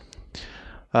 Okay.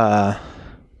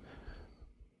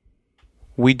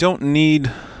 We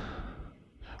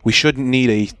shouldn't need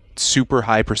a super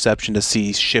high perception to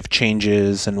see shift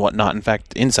changes and whatnot. In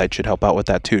fact, insight should help out with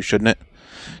that too, shouldn't it?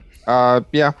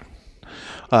 Yeah.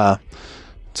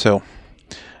 So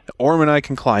Orm and I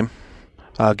can climb,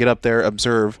 get up there,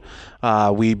 observe.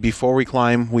 Before we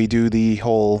climb, we do the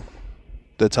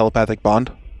telepathic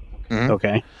bond. Mm-hmm.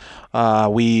 Okay.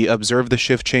 We observe the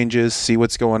shift changes, see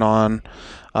what's going on,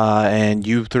 and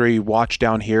you three watch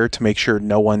down here to make sure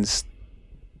no one's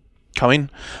coming.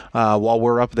 While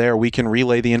we're up there, we can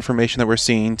relay the information that we're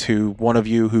seeing to one of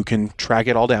you who can track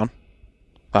it all down.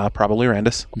 Probably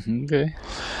Randus. Okay.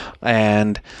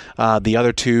 And the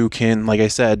other two can, like I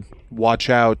said, watch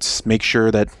out, make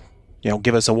sure that,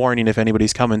 give us a warning if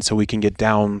anybody's coming so we can get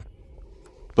down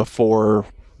before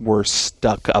we're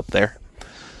stuck up there.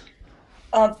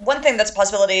 One thing that's a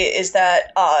possibility is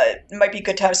that it might be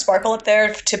good to have Sparkle up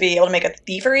there to be able to make a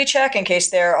thievery check in case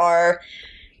there are,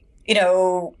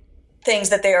 things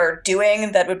that they are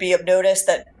doing that would be of notice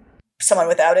that someone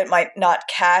without it might not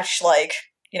catch, like,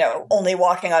 only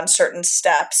walking on certain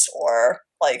steps or,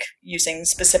 like, using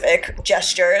specific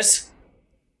gestures.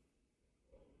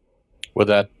 Would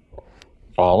that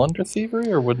fall under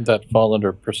thievery, or wouldn't that fall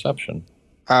under perception?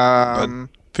 I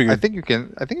think you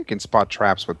can spot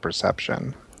traps with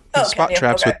perception. Spot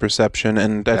traps with perception,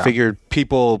 and I figured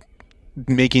people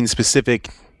making specific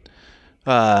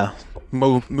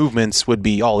movements would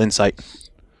be all insight.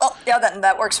 Oh, yeah,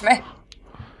 that works for me.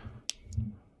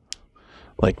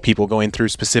 Like people going through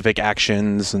specific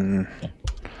actions and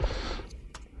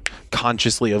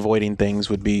consciously avoiding things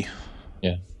would be...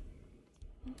 Yeah.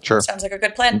 Sure. Sounds like a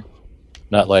good plan.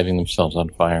 Not lighting themselves on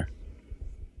fire.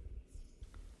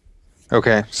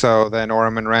 Okay, so then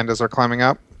Orem and Randus are climbing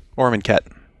up? Orem and Ket.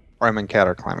 Orem and Ket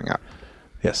are climbing up.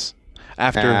 Yes.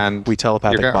 After we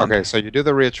telepathic bond. Okay, so you do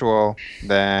the ritual,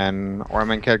 then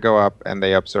Orem and Ket go up and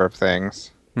they observe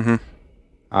things.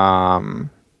 Mm-hmm.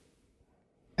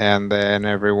 And then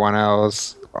everyone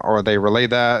else, or they relay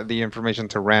the information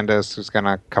to Randus, who's going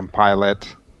to compile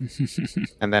it.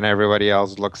 And then everybody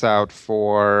else looks out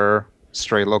for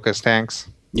stray locust tanks.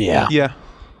 Yeah. Yeah.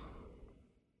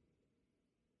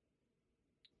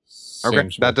 Okay,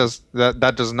 that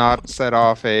does not set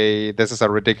off a "this is a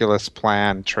ridiculous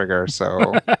plan" trigger.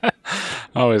 So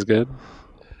Always good.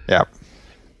 yeah.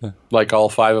 Like all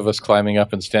five of us climbing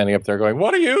up and standing up there going,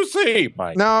 "What do you see,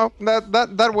 Mike?" No,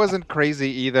 that wasn't crazy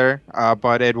either,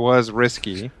 but it was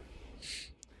risky.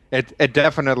 It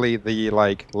definitely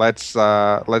let's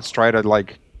try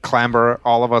to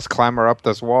all of us clamber up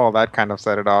this wall. That kind of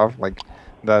set it off. Like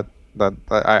that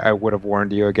I would have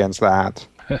warned you against that.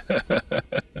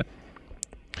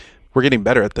 We're getting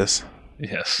better at this.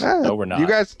 Yes. No, we're not.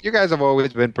 You guys have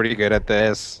always been pretty good at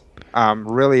this.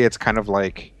 Really, it's kind of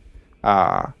like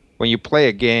when you play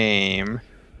a game,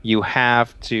 you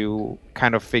have to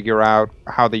kind of figure out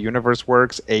how the universe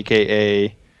works,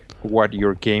 aka what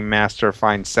your game master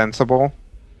finds sensible.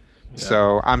 Yeah.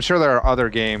 So I'm sure there are other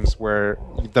games where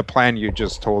the plan you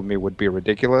just told me would be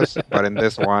ridiculous, but in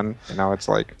this one, it's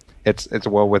like it's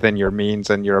well within your means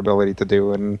and your ability to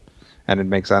do, and it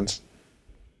makes sense.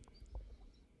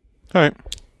 All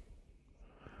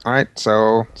right,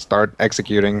 so start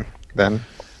executing then.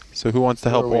 So who wants to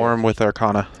help Orem with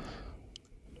Arcana?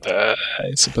 I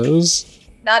suppose.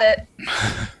 Not it.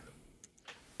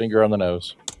 Finger on the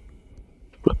nose.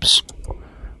 Whoops.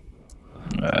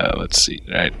 Let's see.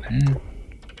 Right.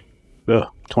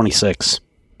 26.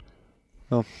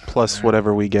 Well, plus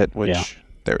whatever we get, which... Yeah.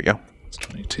 There we go. It's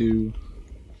 22.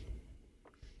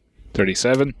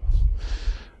 37.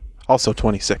 Also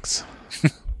 26.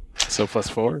 So plus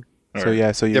 4? So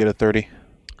yeah, so you get a 30.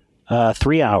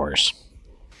 3 hours.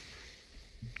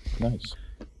 Nice.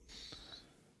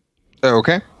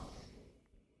 Okay.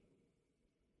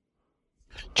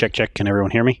 Check. Can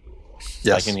everyone hear me?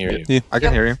 Yes. I can hear you. Yeah. I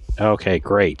can hear you. Okay,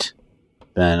 great.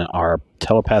 Then our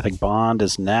telepathic bond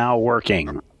is now working.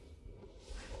 All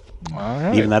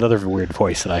right. Even that other weird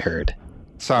voice that I heard.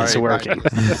 Sorry. It's working.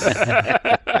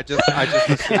 I just I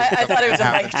thought it was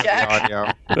a mic check.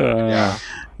 Audio. Yeah.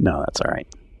 No, that's all right.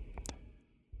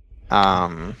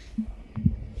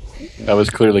 That was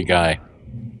clearly Guy.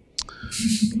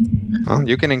 Well,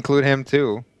 you can include him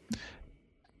too.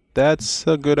 That's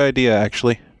a good idea,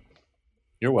 actually.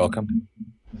 You're welcome.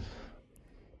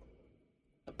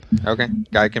 Okay,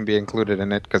 Guy can be included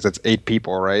in it because it's 8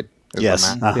 people, right? Is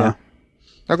Yes. the math? Uh-huh.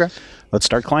 Yeah. Okay. Let's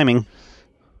start climbing.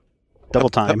 Double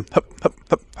time. Hup, hup,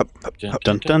 hup, hup, hup.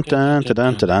 Dun dun dun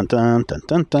dun dun dun dun dun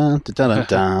dun dun dun dun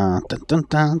dun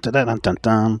dun dun dun dun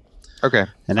dun. Okay.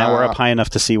 And now we're up high enough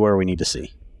to see where we need to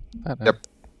see. Yep.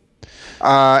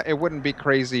 It wouldn't be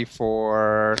crazy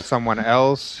for someone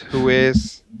else who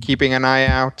is keeping an eye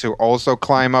out to also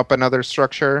climb up another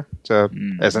structure to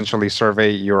essentially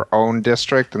survey your own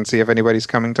district and see if anybody's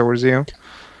coming towards you.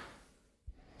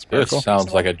 This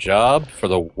sounds like a job for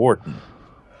the warden.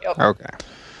 Yep. Okay.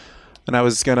 And I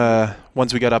was gonna,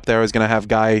 once we got up there, I was gonna have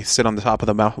Guy sit on the top of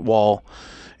the wall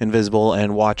invisible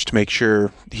and watch to make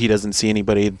sure he doesn't see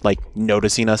anybody like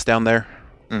noticing us down there.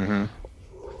 Mm-hmm.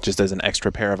 Just as an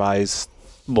extra pair of eyes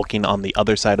looking on the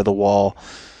other side of the wall,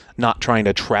 not trying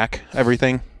to track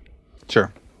everything.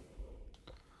 Sure.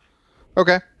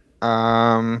 Okay.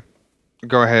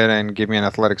 Go ahead and give me an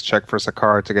athletics check for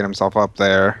Sakar to get himself up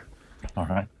there. All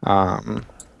right. Um,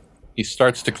 He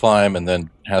starts to climb and then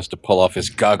has to pull off his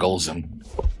goggles, and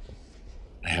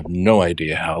I have no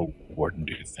idea how Warden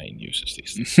Duthane uses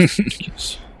these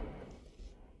things.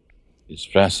 His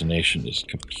fascination is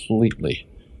completely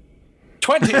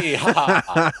 20.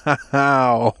 Ha!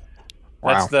 Ow.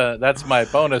 Wow. That's my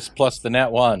bonus plus the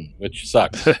nat 1, which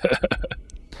sucks.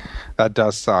 That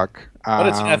does suck. But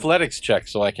it's an athletics check,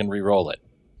 so I can re-roll it.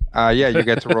 Yeah, you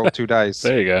get to roll 2 dice.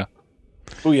 There you go.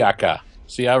 Booyaka.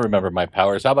 See, I remember my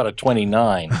powers. How about a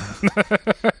 29?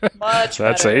 Much That's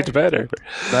better. 8 better.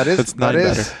 That's 9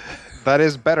 better. That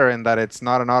is better in that it's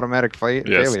not an automatic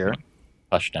failure.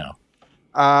 Hush now.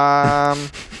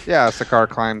 Yeah, Sakar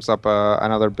climbs up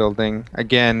another building.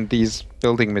 Again, these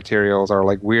building materials are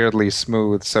like weirdly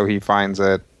smooth, so he finds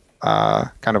it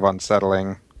kind of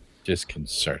unsettling.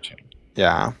 Disconcerting.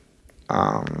 Yeah.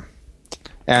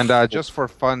 And just for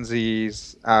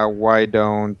funsies, why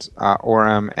don't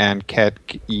Orem and Ket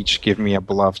each give me a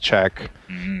bluff check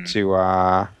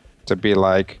to be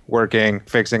like working,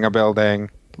 fixing a building,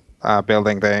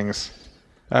 building things,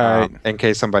 in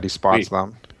case somebody spots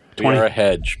them. We are a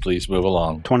hedge. Please move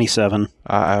along. 27.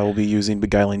 I will be using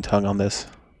Beguiling Tongue on this.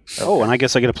 Okay. Oh, and I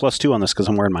guess I get a +2 on this because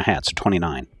I'm wearing my hat, so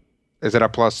 29. Is it a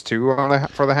 +2 on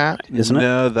for the hat? Isn't it?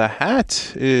 No, the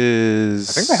hat is...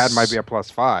 I think the hat might be a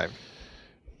 +5.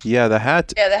 Yeah, the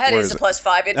hat... Yeah, the head where is a it?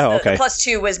 +5. It's Oh, okay. The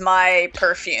 +2 was my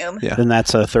perfume. Yeah. Then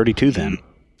that's a 32 then.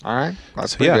 All right,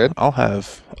 that's So, pretty good. I'll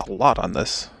have a lot on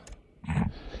this.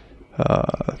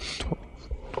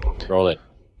 Roll it.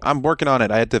 I'm working on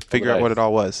it. I had to figure out what it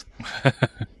all was.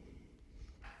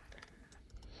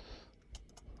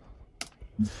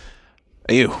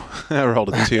 Ew. I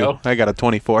rolled a 2. Go. I got a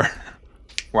 24.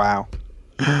 Wow.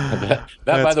 That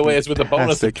by the way, is with a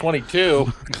bonus of fantastic.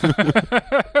 22.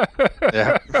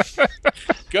 Yeah,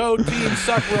 Go team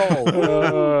suck roll.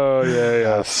 Oh,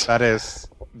 yes. that is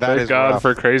Thank God rough.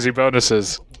 for crazy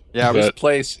bonuses. Yeah, This But-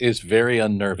 place is very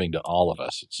unnerving to all of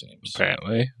us, it seems.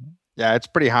 Apparently. yeah, it's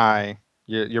pretty high.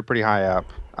 You're pretty high up.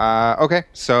 Okay,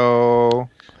 so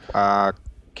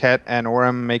Ket and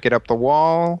Orem make it up the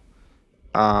wall.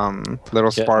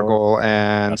 Little Ket, Sparkle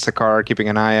and Sakar are keeping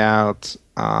an eye out.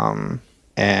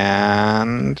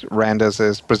 And Randus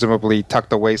is presumably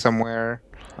tucked away somewhere,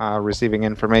 receiving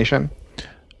information.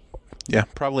 Yeah,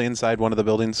 probably inside one of the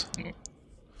buildings.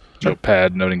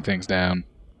 Notepad noting things down.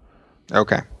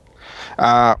 Okay.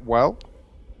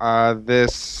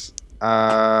 This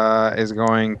is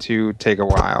going to take a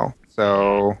while.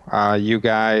 So you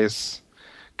guys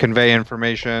convey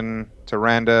information to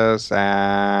Randus,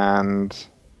 and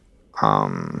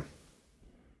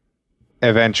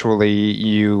eventually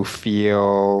you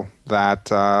feel that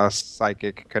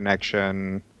psychic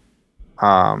connection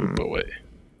Away.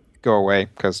 go away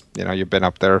because you've been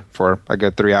up there for a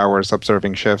good 3 hours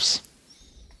observing shifts.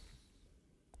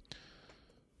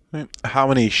 How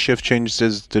many shift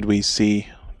changes did we see?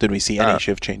 Did we see any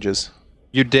shift changes?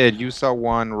 You did. You saw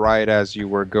one right as you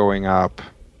were going up,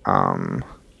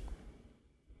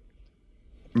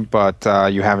 but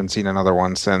you haven't seen another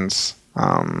one since.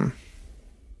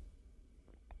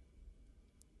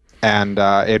 And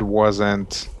it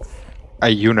wasn't a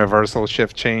universal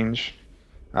shift change.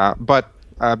 But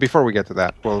before we get to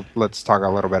that, let's talk a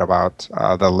little bit about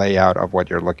the layout of what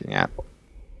you're looking at.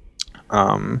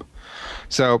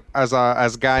 So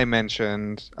as Guy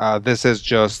mentioned, this is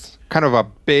just kind of a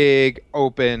big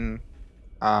open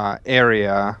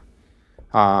area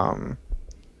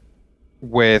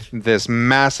with this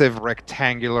massive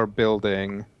rectangular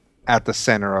building at the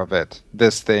center of it.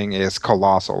 This thing is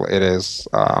colossal. It is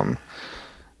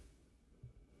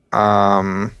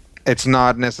it's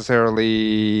not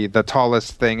necessarily the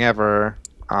tallest thing ever.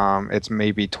 It's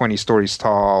maybe 20 stories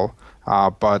tall,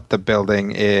 but the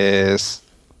building is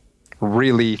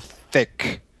really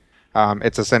thick.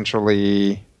 It's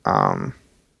essentially how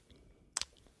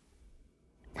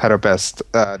to best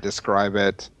describe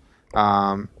it.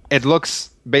 It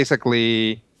looks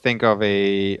basically, think of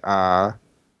a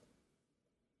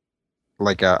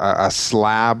like a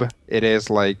slab. It is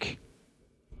like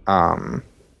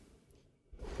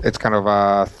it's kind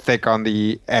of thick on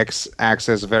the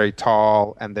x-axis, very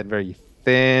tall, and then very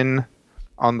thin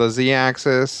on the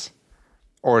z-axis.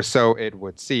 Or so it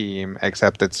would seem,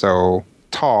 except it's so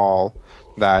tall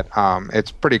that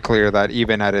it's pretty clear that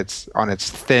even on its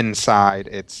thin side,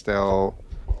 it's still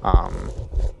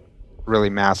really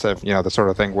massive, the sort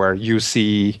of thing where you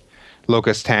see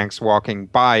Locust tanks walking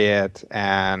by it,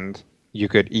 and you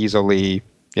could easily,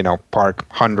 park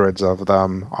hundreds of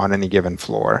them on any given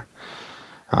floor.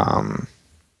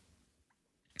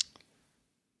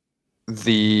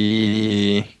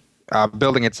 The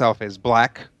building itself is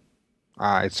black.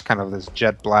 It's kind of this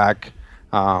jet black.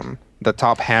 The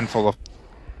top handful of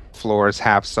floors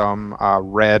have some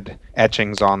red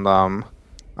etchings on them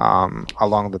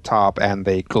along the top, and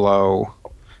they glow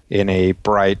in a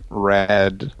bright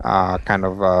red, kind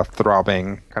of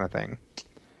throbbing kind of thing.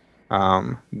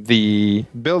 The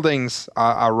buildings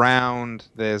around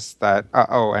this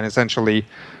and essentially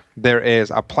there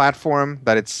is a platform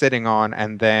that it's sitting on,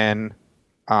 and then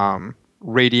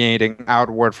radiating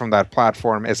outward from that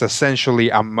platform is essentially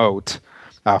a moat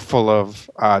full of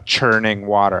churning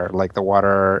water. Like the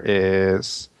water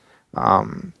is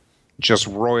just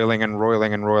roiling and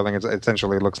roiling and roiling. It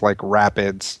essentially looks like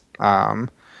rapids,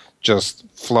 just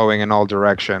flowing in all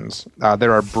directions.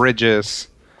 There are bridges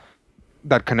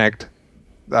that connect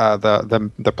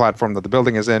the platform that the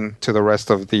building is in to the rest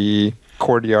of the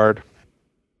courtyard.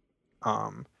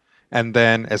 And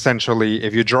then essentially,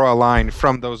 if you draw a line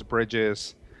from those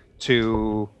bridges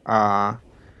to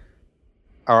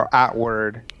or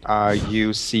outward,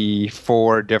 you see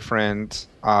 4 different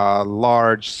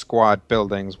large squat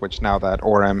buildings, which now that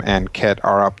Orem and Ket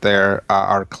are up there,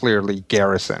 are clearly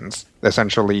garrisons.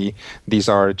 Essentially, these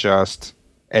are just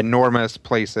enormous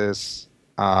places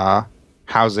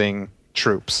housing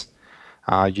troops.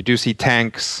 You do see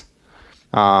tanks.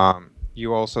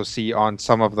 You also see on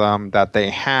some of them that they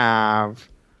have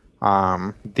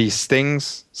these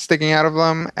things sticking out of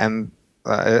them, and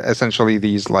essentially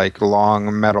these like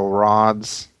long metal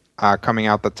rods coming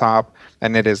out the top.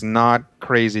 And it is not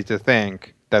crazy to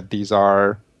think that these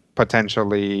are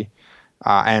potentially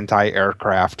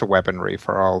anti-aircraft weaponry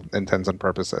for all intents and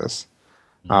purposes.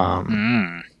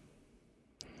 Snot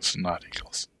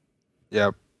eagles.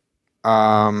 Yep.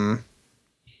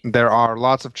 There are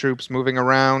lots of troops moving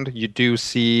around. You do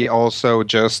see also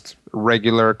just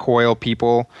regular coil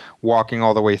people walking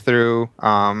all the way through.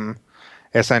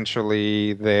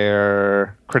 Essentially,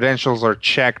 their credentials are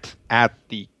checked at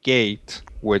the gate,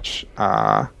 which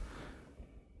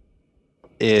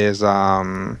is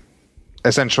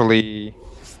essentially,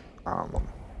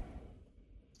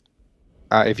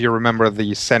 if you remember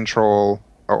the central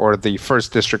or the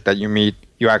first district that you meet,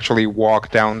 you actually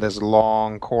walk down this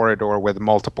long corridor with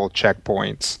multiple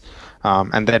checkpoints.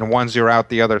 And then once you're out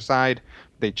the other side,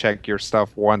 they check your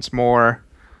stuff once more.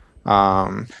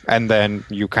 And then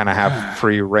you kind of have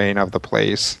free reign of the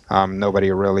place.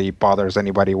 Nobody really bothers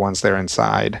anybody once they're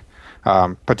inside.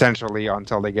 Potentially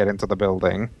until they get into the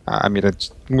building.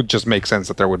 It would just make sense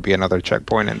that there would be another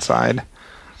checkpoint inside.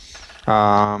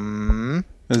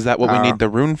 Is that what we need the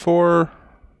rune for?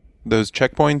 Those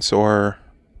checkpoints, or?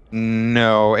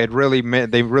 No, they really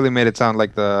made it sound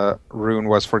like the rune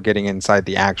was for getting inside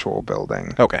the actual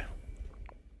building. Okay.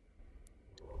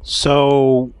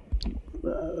 So,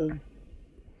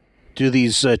 do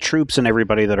these troops and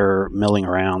everybody that are milling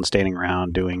around, standing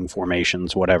around, doing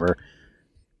formations, whatever,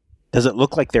 does it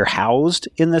look like they're housed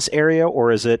in this area,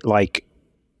 or is it like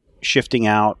shifting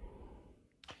out,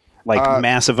 like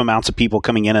massive amounts of people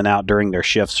coming in and out during their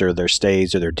shifts or their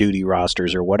stays or their duty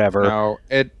rosters or whatever? No,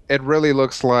 it really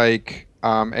looks like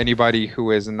anybody who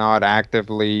is not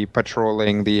actively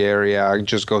patrolling the area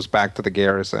just goes back to the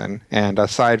garrison. And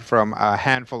aside from a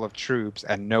handful of troops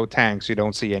and no tanks, you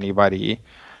don't see anybody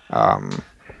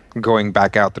going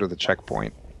back out through the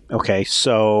checkpoint. Okay,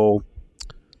 so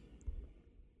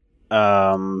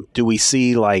do we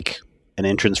see like an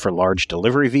entrance for large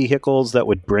delivery vehicles that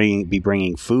would be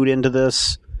bringing food into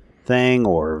this thing,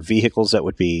 or vehicles that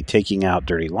would be taking out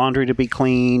dirty laundry to be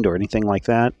cleaned, or anything like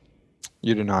that?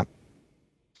 You do not.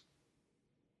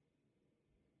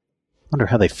 Wonder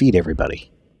how they feed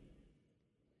everybody.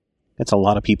 That's a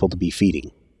lot of people to be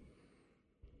feeding.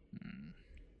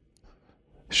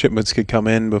 Shipments could come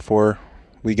in before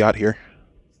we got here.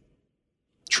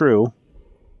 True.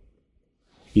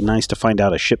 Be nice to find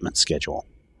out a shipment schedule.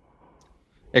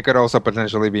 It could also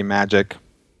potentially be magic.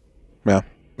 Yeah.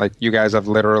 Like, you guys have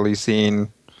literally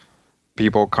seen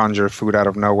people conjure food out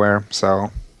of nowhere, so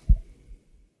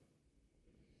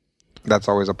that's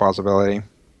always a possibility.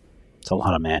 It's a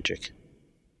lot of magic.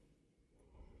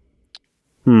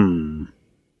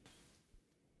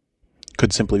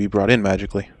 Could simply be brought in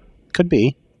magically. Could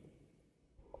be.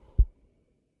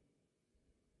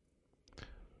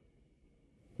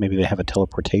 Maybe they have a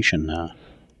teleportation. A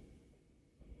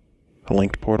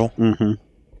linked portal. Mm-hmm.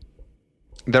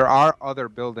 There are other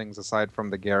buildings aside from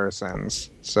the garrisons,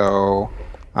 so.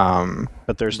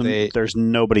 But there's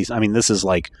nobody's. I mean, this is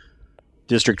like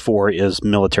District 4 is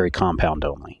military compound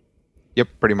only. Yep,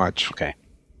 pretty much. Okay.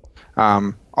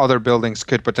 Other buildings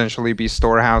could potentially be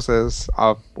storehouses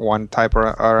of one type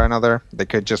or another. They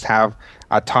could just have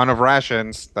a ton of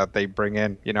rations that they bring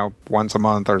in, once a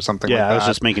month or something like that. Yeah, I was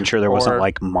just making sure there wasn't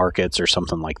like markets or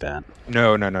something like that.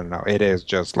 No. It is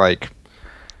just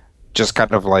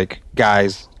kind of like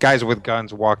guys with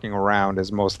guns walking around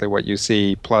is mostly what you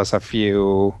see, plus a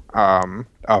few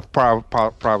of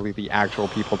probably the actual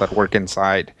people that work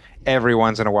inside every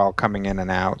once in a while coming in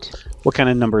and out. What kind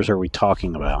of numbers are we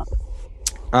talking about?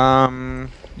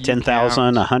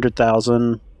 10,000,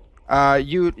 100,000?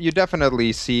 You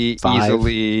definitely see 5.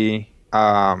 easily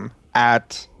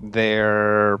at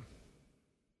their,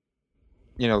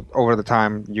 over the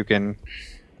time you can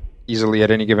easily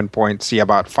at any given point see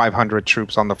about 500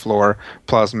 troops on the floor,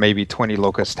 plus maybe 20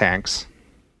 locust tanks.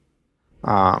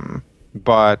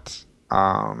 But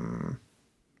the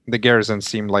garrisons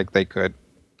seem like they could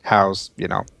house,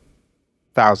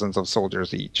 thousands of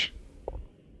soldiers each.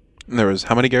 And there was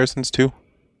how many garrisons? 2?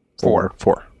 4.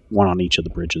 4. One on each of the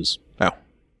bridges. Oh.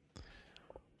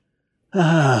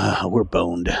 We're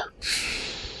boned.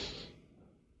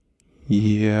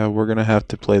 Yeah, we're going to have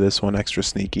to play this one extra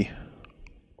sneaky.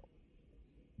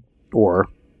 Or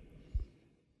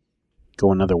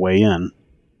go another way in.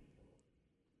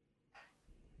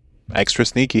 Extra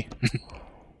sneaky.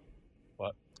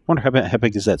 What? I wonder how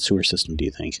big is that sewer system, do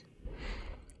you think?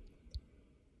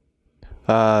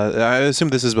 I assume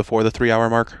this is before the 3-hour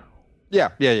mark? Yeah.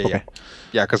 Okay.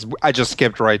 Yeah, because I just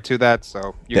skipped right to that,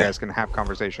 so you Yeah. guys can have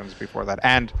conversations before that.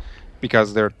 And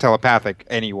because they're telepathic,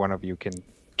 any one of you can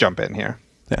jump in here.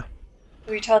 Yeah.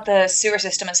 We were told the sewer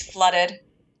system is flooded.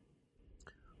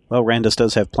 Well, Randus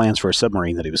does have plans for a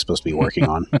submarine that he was supposed to be working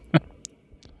on.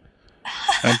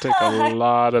 That'd take a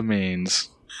lot of means.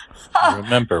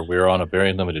 Remember, we're on a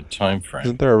very limited time frame.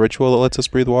 Isn't there a ritual that lets us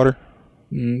breathe water?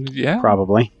 Yeah.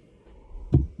 Probably.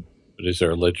 But is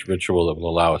there a ritual that will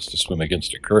allow us to swim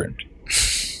against a current?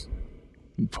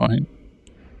 Good point.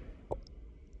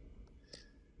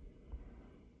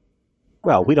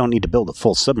 Well, we don't need to build a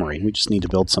full submarine. We just need to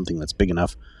build something that's big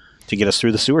enough to get us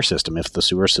through the sewer system, if the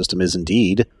sewer system is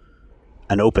indeed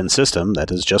an open system that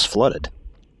is just flooded.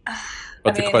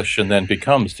 But the question then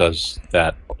becomes, does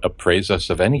that appraise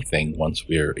us of anything once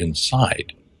we're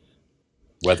inside?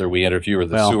 Whether we enter via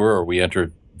the sewer or we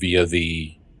enter via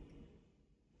the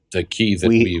key that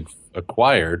we've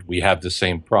acquired, we have the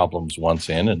same problems once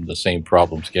in and the same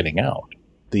problems getting out.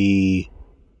 The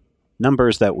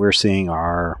numbers that we're seeing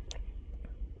are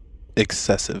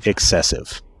excessive.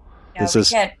 No, This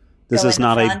is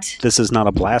not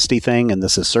a blasty thing, and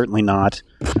this is certainly not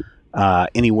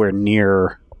anywhere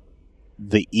near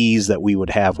the ease that we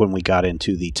would have when we got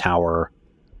into the tower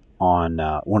on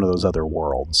one of those other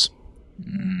worlds.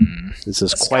 This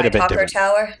is quite a bit different.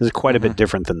 Tower. This is quite a bit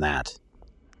different than that.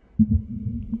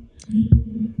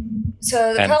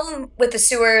 So the problem with the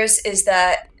sewers is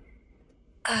that,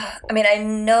 I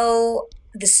know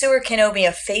the sewer can owe me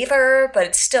a favor, but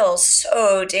it's still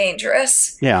so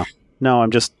dangerous. Yeah. No,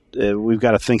 I'm just. We've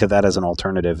got to think of that as an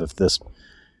alternative if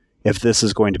this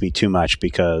is going to be too much,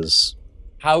 because.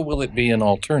 How will it be an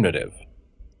alternative?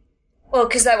 Well,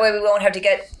 because that way we won't have to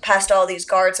get past all these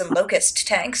guards and locust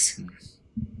tanks.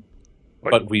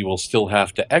 But we will still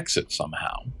have to exit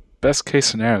somehow. Best case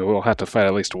scenario, we'll have to fight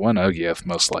at least one Ogieth,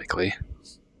 most likely.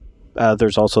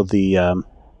 There's also the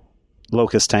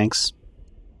locust tanks.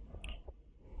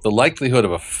 The likelihood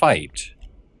of a fight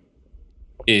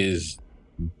is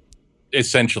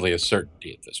essentially a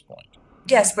certainty at this point.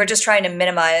 Yes, we're just trying to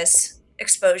minimize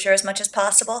exposure as much as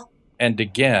possible. And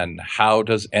again, how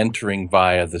does entering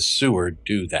via the sewer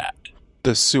do that?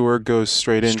 The sewer goes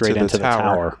straight into the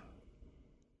tower.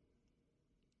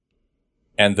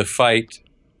 And the fight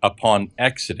upon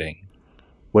exiting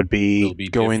would be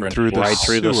going through the right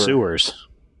through the sewers.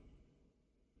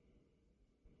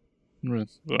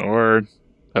 Or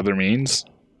other means.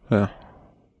 Yeah.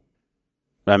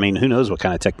 I mean, who knows what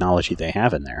kind of technology they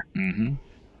have in there. Mm-hmm.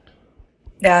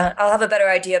 Yeah, I'll have a better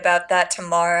idea about that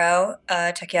tomorrow.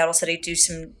 Tekiatl said he'd do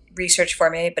some research for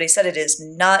me, but he said it is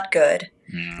not good.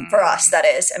 For us, that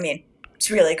is. I mean,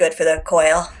 it's really good for the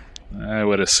coil. I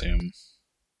would assume.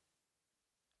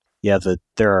 Yeah,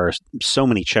 there are so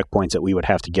many checkpoints that we would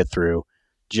have to get through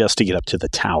just to get up to the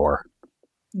tower.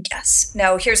 Yes.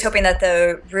 Now, here's hoping that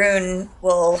the rune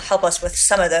will help us with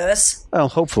some of those. Well,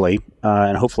 hopefully.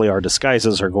 And hopefully our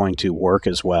disguises are going to work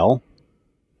as well.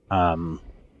 But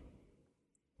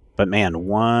man,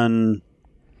 one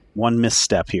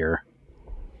misstep here,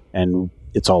 and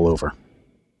it's all over.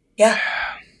 Yeah.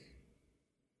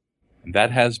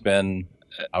 That has been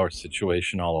our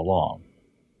situation all along.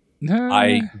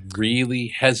 I really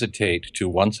hesitate to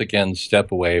once again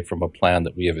step away from a plan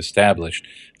that we have established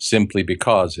simply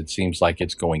because it seems like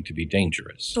it's going to be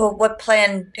dangerous. Well, what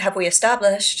plan have we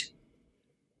established?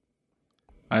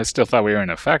 I still thought we were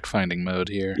in a fact-finding mode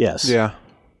here. Yes. Yeah.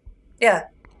 Yeah.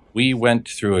 We went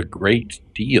through a great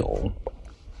deal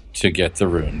to get the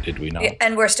rune, did we not? Yeah,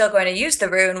 and we're still going to use the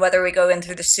rune whether we go in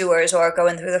through the sewers or go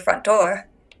in through the front door.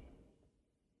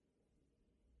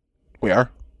 We are.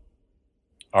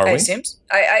 Are I we? assume.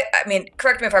 I mean,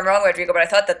 correct me if I'm wrong, Rodrigo, but I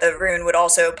thought that the rune would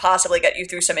also possibly get you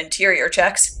through some interior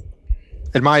checks.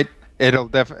 It might. It'll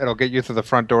get you through the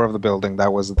front door of the building.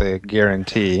 That was the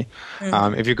guarantee.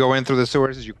 Mm-hmm. If you go in through the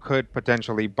sewers, you could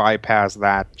potentially bypass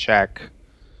that check.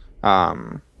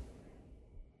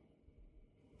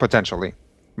 Potentially.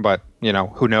 But,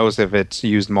 who knows if it's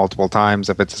used multiple times,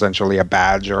 if it's essentially a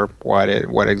badge or what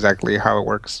exactly how it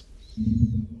works.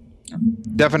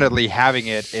 Definitely having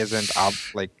it isn't a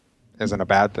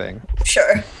bad thing.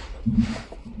 Sure.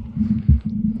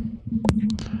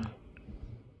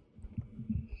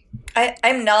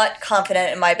 I'm not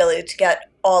confident in my ability to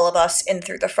get all of us in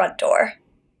through the front door.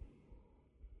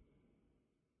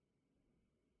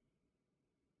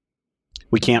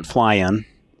 We can't fly in.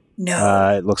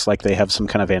 No. It looks like they have some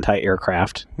kind of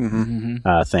anti-aircraft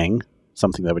thing,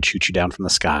 something that would shoot you down from the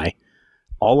sky.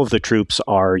 All of the troops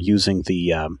are using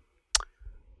the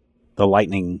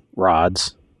lightning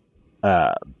rods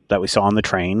that we saw on the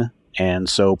train, and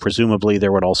so presumably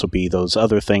there would also be those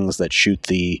other things that shoot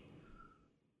the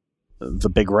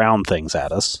big round things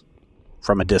at us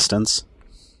from a distance.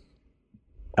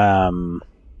 At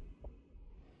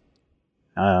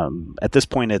this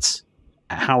point, it's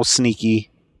how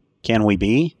sneaky can we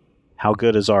be? How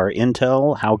good is our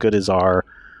intel? How good is our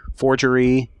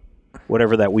forgery?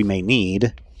 Whatever that we may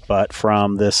need. But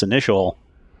from this initial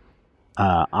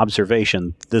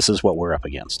observation, this is what we're up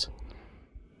against.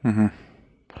 Mm-hmm.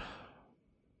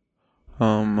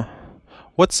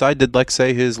 What side did Lex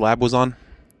say his lab was on?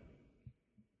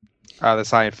 The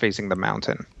side facing the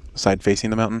mountain. Side facing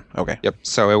the mountain? Okay. Yep.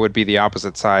 So it would be the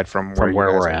opposite side from where From where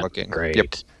you guys we're are at. looking. Great.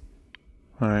 Yep.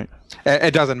 All right.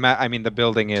 It doesn't matter. I mean, the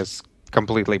building is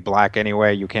completely black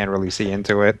anyway. You can't really see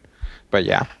into it. But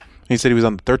yeah. He said he was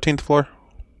on the 13th floor?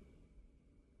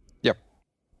 Yep.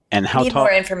 And how Need tall?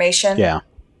 more information. Yeah.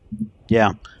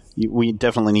 We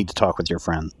definitely need to talk with your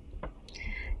friend.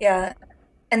 Yeah.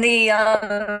 And the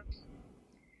I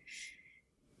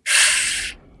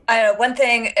don't know, one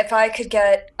thing, if I could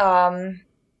get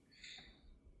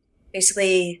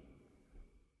basically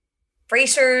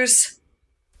bracers,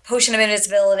 potion of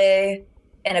invisibility,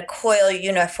 and a coil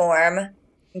uniform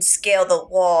and scale the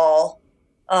wall,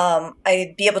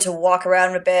 I'd be able to walk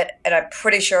around a bit, and I'm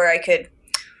pretty sure I could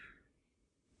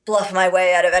bluff my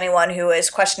way out of anyone who is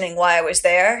questioning why I was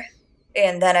there,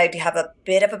 and then I'd have a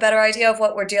bit of a better idea of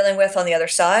what we're dealing with on the other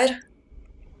side.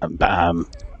 I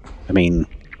mean,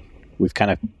 we've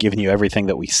kind of given you everything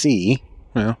that we see.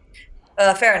 Yeah.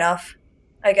 Fair enough.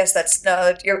 I guess that's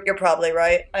no. You're probably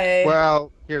right.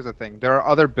 Well, here's the thing. There are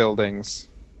other buildings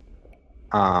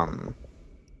that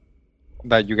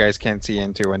you guys can't see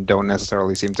into and don't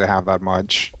necessarily seem to have that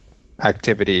much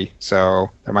activity. So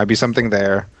there might be something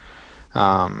there.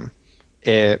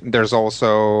 There's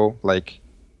also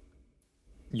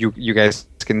you guys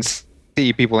can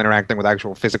see people interacting with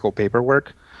actual physical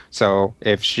paperwork. So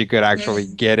if she could actually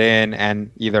get in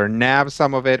and either nab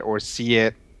some of it or see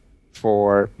it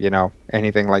for,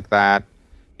 anything like that,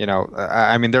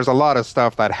 I mean, there's a lot of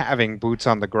stuff that having boots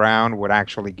on the ground would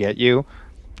actually get you.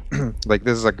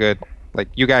 This is a good,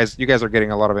 you guys are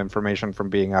getting a lot of information from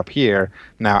being up here.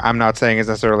 Now, I'm not saying it's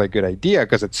necessarily a good idea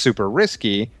because it's super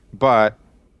risky, but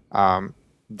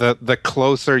the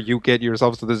closer you get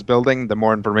yourselves to this building, the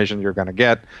more information you're going to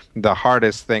get. The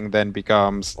hardest thing then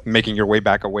becomes making your way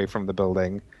back away from the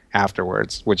building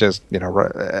afterwards, which is,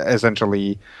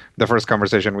 essentially the first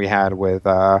conversation we had with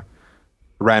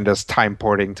Randus time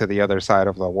porting to the other side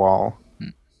of the wall.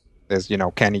 Is,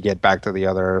 can he get back to the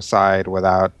other side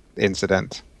without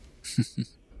incident?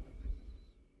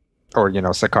 Or,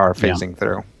 Sakar phasing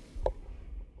through.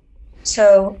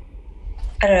 So,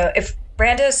 I don't know, if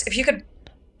Randus, if you could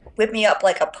whip me up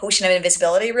a potion of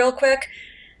invisibility real quick,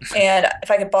 and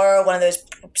if I could borrow one of those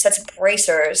sets of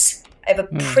bracers, I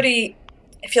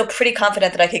feel pretty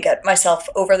confident that I could get myself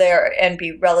over there and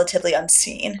be relatively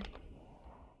unseen.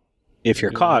 If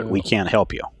you're caught, we can't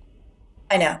help you.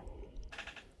 I know.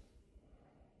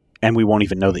 And we won't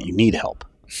even know that you need help.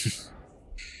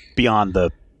 Beyond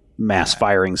the mass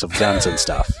firings of guns and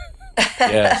stuff.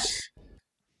 Yes.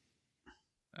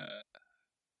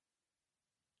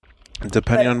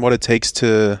 Depending on what it takes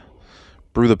to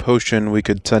brew the potion, we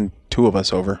could send 2 of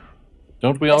us over.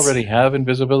 Don't we already have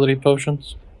invisibility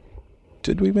potions?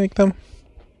 Did we make them?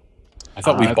 I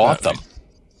thought we bought them.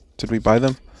 Did we buy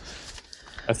them?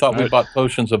 I thought we bought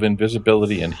potions of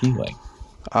invisibility and healing.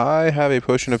 I have a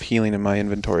potion of healing in my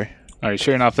inventory. Are you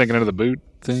sure you're not thinking of the boot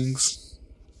things?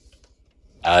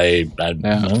 I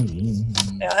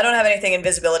Yeah, I don't have anything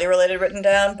invisibility related written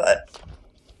down, but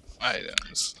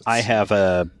Items. I have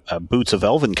a boots of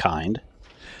elven kind.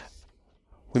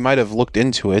 We might have looked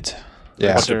into it.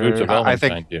 Yeah, What's the boots of I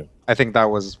Elvenkind do? I think that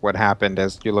was what happened.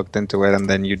 As you looked into it, and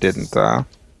then you didn't.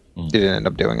 You didn't end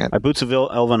up doing it. My boots of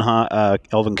elven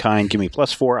kind give me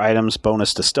 +4 items,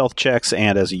 bonus to stealth checks,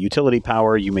 and as a utility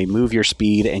power, you may move your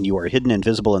speed, and you are hidden,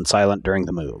 invisible, and silent during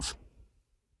the move.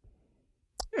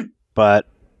 But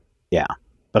yeah,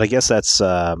 but I guess that's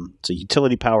it's a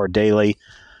utility power daily.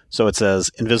 So it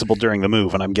says invisible during the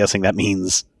move, and I'm guessing that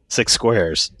means 6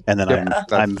 squares, and then I'm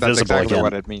That's visible exactly again.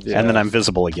 what it means. And then I'm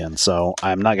visible again, so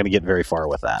I'm not going to get very far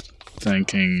with that.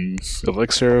 Thinking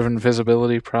elixir of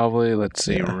invisibility, probably. Let's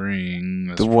see,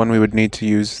 ring. The one we would need to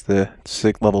use the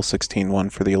level 16 one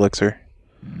for the elixir.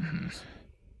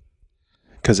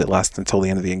 Because it lasts until the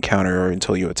end of the encounter or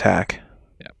until you attack.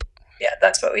 Yep. yeah,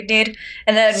 that's what we'd need.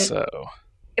 And then So,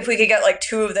 if we could get like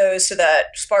 2 of those so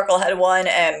that Sparkle had one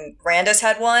and Randus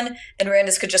had one, then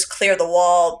Randus could just clear the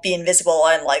wall, be invisible,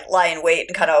 and like lie in wait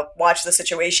and kind of watch the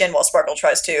situation while Sparkle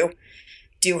tries to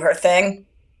do her thing.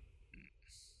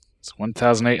 it's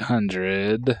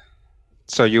 1,800.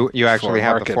 So you actually For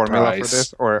have the market formula price. for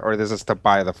this, or this is to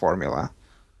buy the formula?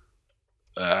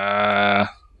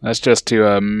 That's just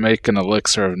to make an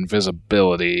elixir of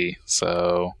invisibility,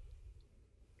 so...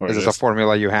 or Is this a just-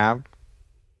 formula you have?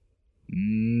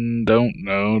 Don't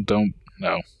know.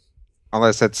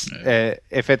 Unless it's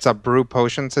if it's a brew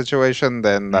potion situation,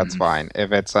 then that's fine.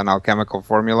 If it's an alchemical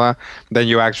formula, then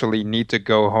you actually need to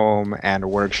go home and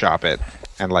workshop it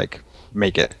and like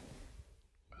make it.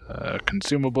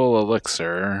 Consumable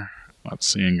elixir. Not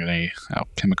seeing any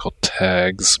alchemical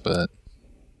tags, but...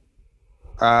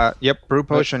 Yep, brew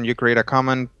potion. You create a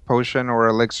common potion or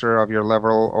elixir of your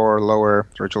level or lower.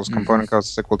 Ritual's component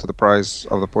cost is equal to the price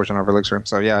of the potion of elixir.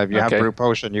 So yeah, if you have Okay. brew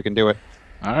potion, you can do it.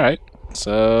 Alright,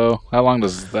 so how long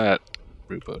does that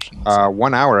brew potion?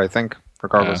 1 hour, I think,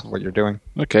 regardless of what you're doing.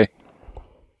 Okay.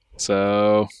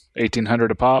 So, 1,800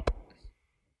 a pop?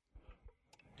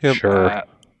 Yep. Sure.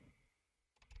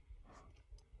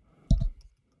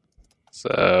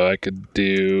 So, I could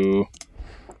do...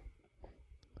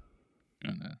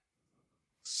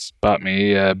 Spot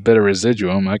me a bit of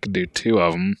residuum. I could do 2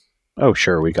 of them. Oh,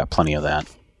 sure, we got plenty of that.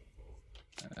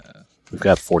 We've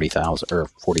got 40,000 or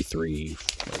 43.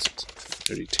 What is it?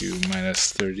 32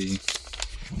 minus 30.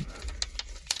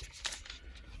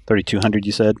 3,200,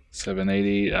 you said?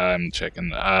 780. I'm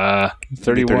checking.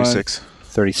 31. 36.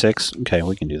 36? Okay,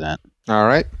 we can do that. All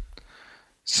right.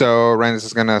 So Randus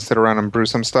is gonna sit around and brew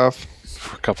some stuff.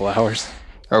 For a couple hours.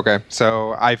 Okay,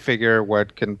 so I figure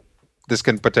this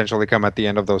can potentially come at the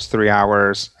end of those 3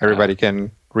 hours. Everybody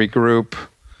can regroup.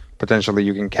 Potentially,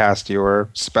 you can cast your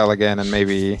spell again and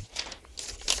maybe,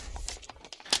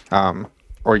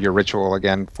 or your ritual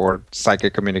again for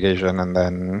psychic communication, and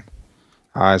then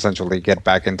essentially get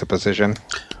back into position.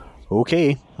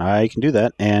 Okay, I can do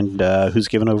that. And who's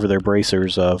giving over their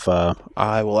bracers of...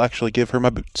 I will actually give her my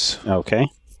boots. Okay.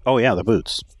 Oh, yeah, the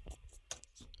boots.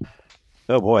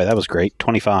 Oh, boy, that was great.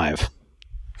 25.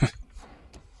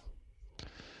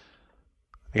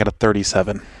 I got a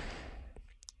 37.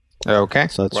 Okay,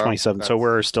 So that's 27. So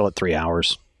we're still at 3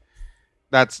 hours.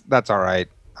 That's all right.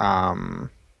 I'll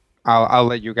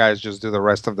let you guys just do the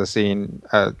rest of the scene.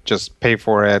 Just pay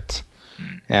for it,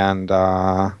 and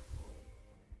I'll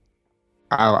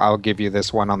give you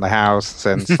this one on the house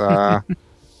since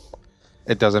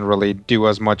it doesn't really do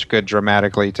as much good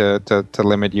dramatically to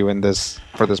limit you in this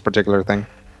for this particular thing.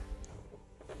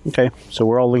 Okay, so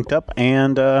we're all linked up,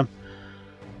 and I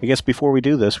guess before we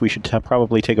do this, we should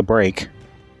probably take a break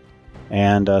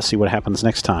and see what happens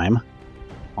next time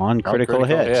on Critical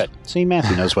Hit. See,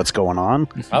 Matthew knows what's going on.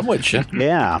 I'm with you.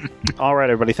 Yeah. All right,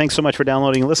 everybody. Thanks so much for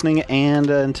downloading and listening, and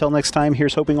until next time,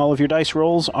 here's hoping all of your dice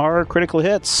rolls are critical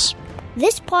hits.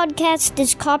 This podcast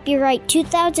is copyright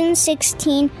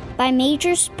 2016 by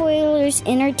Major Spoilers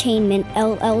Entertainment,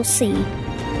 LLC.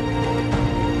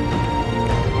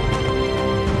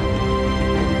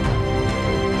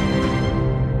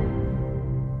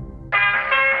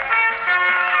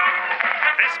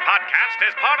 This podcast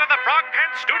is part of the Frog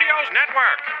Pants Studios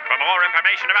Network. For more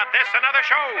information about this and other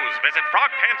shows, visit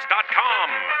frogpants.com.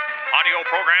 Audio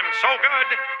program so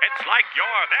good, it's like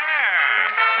you're there.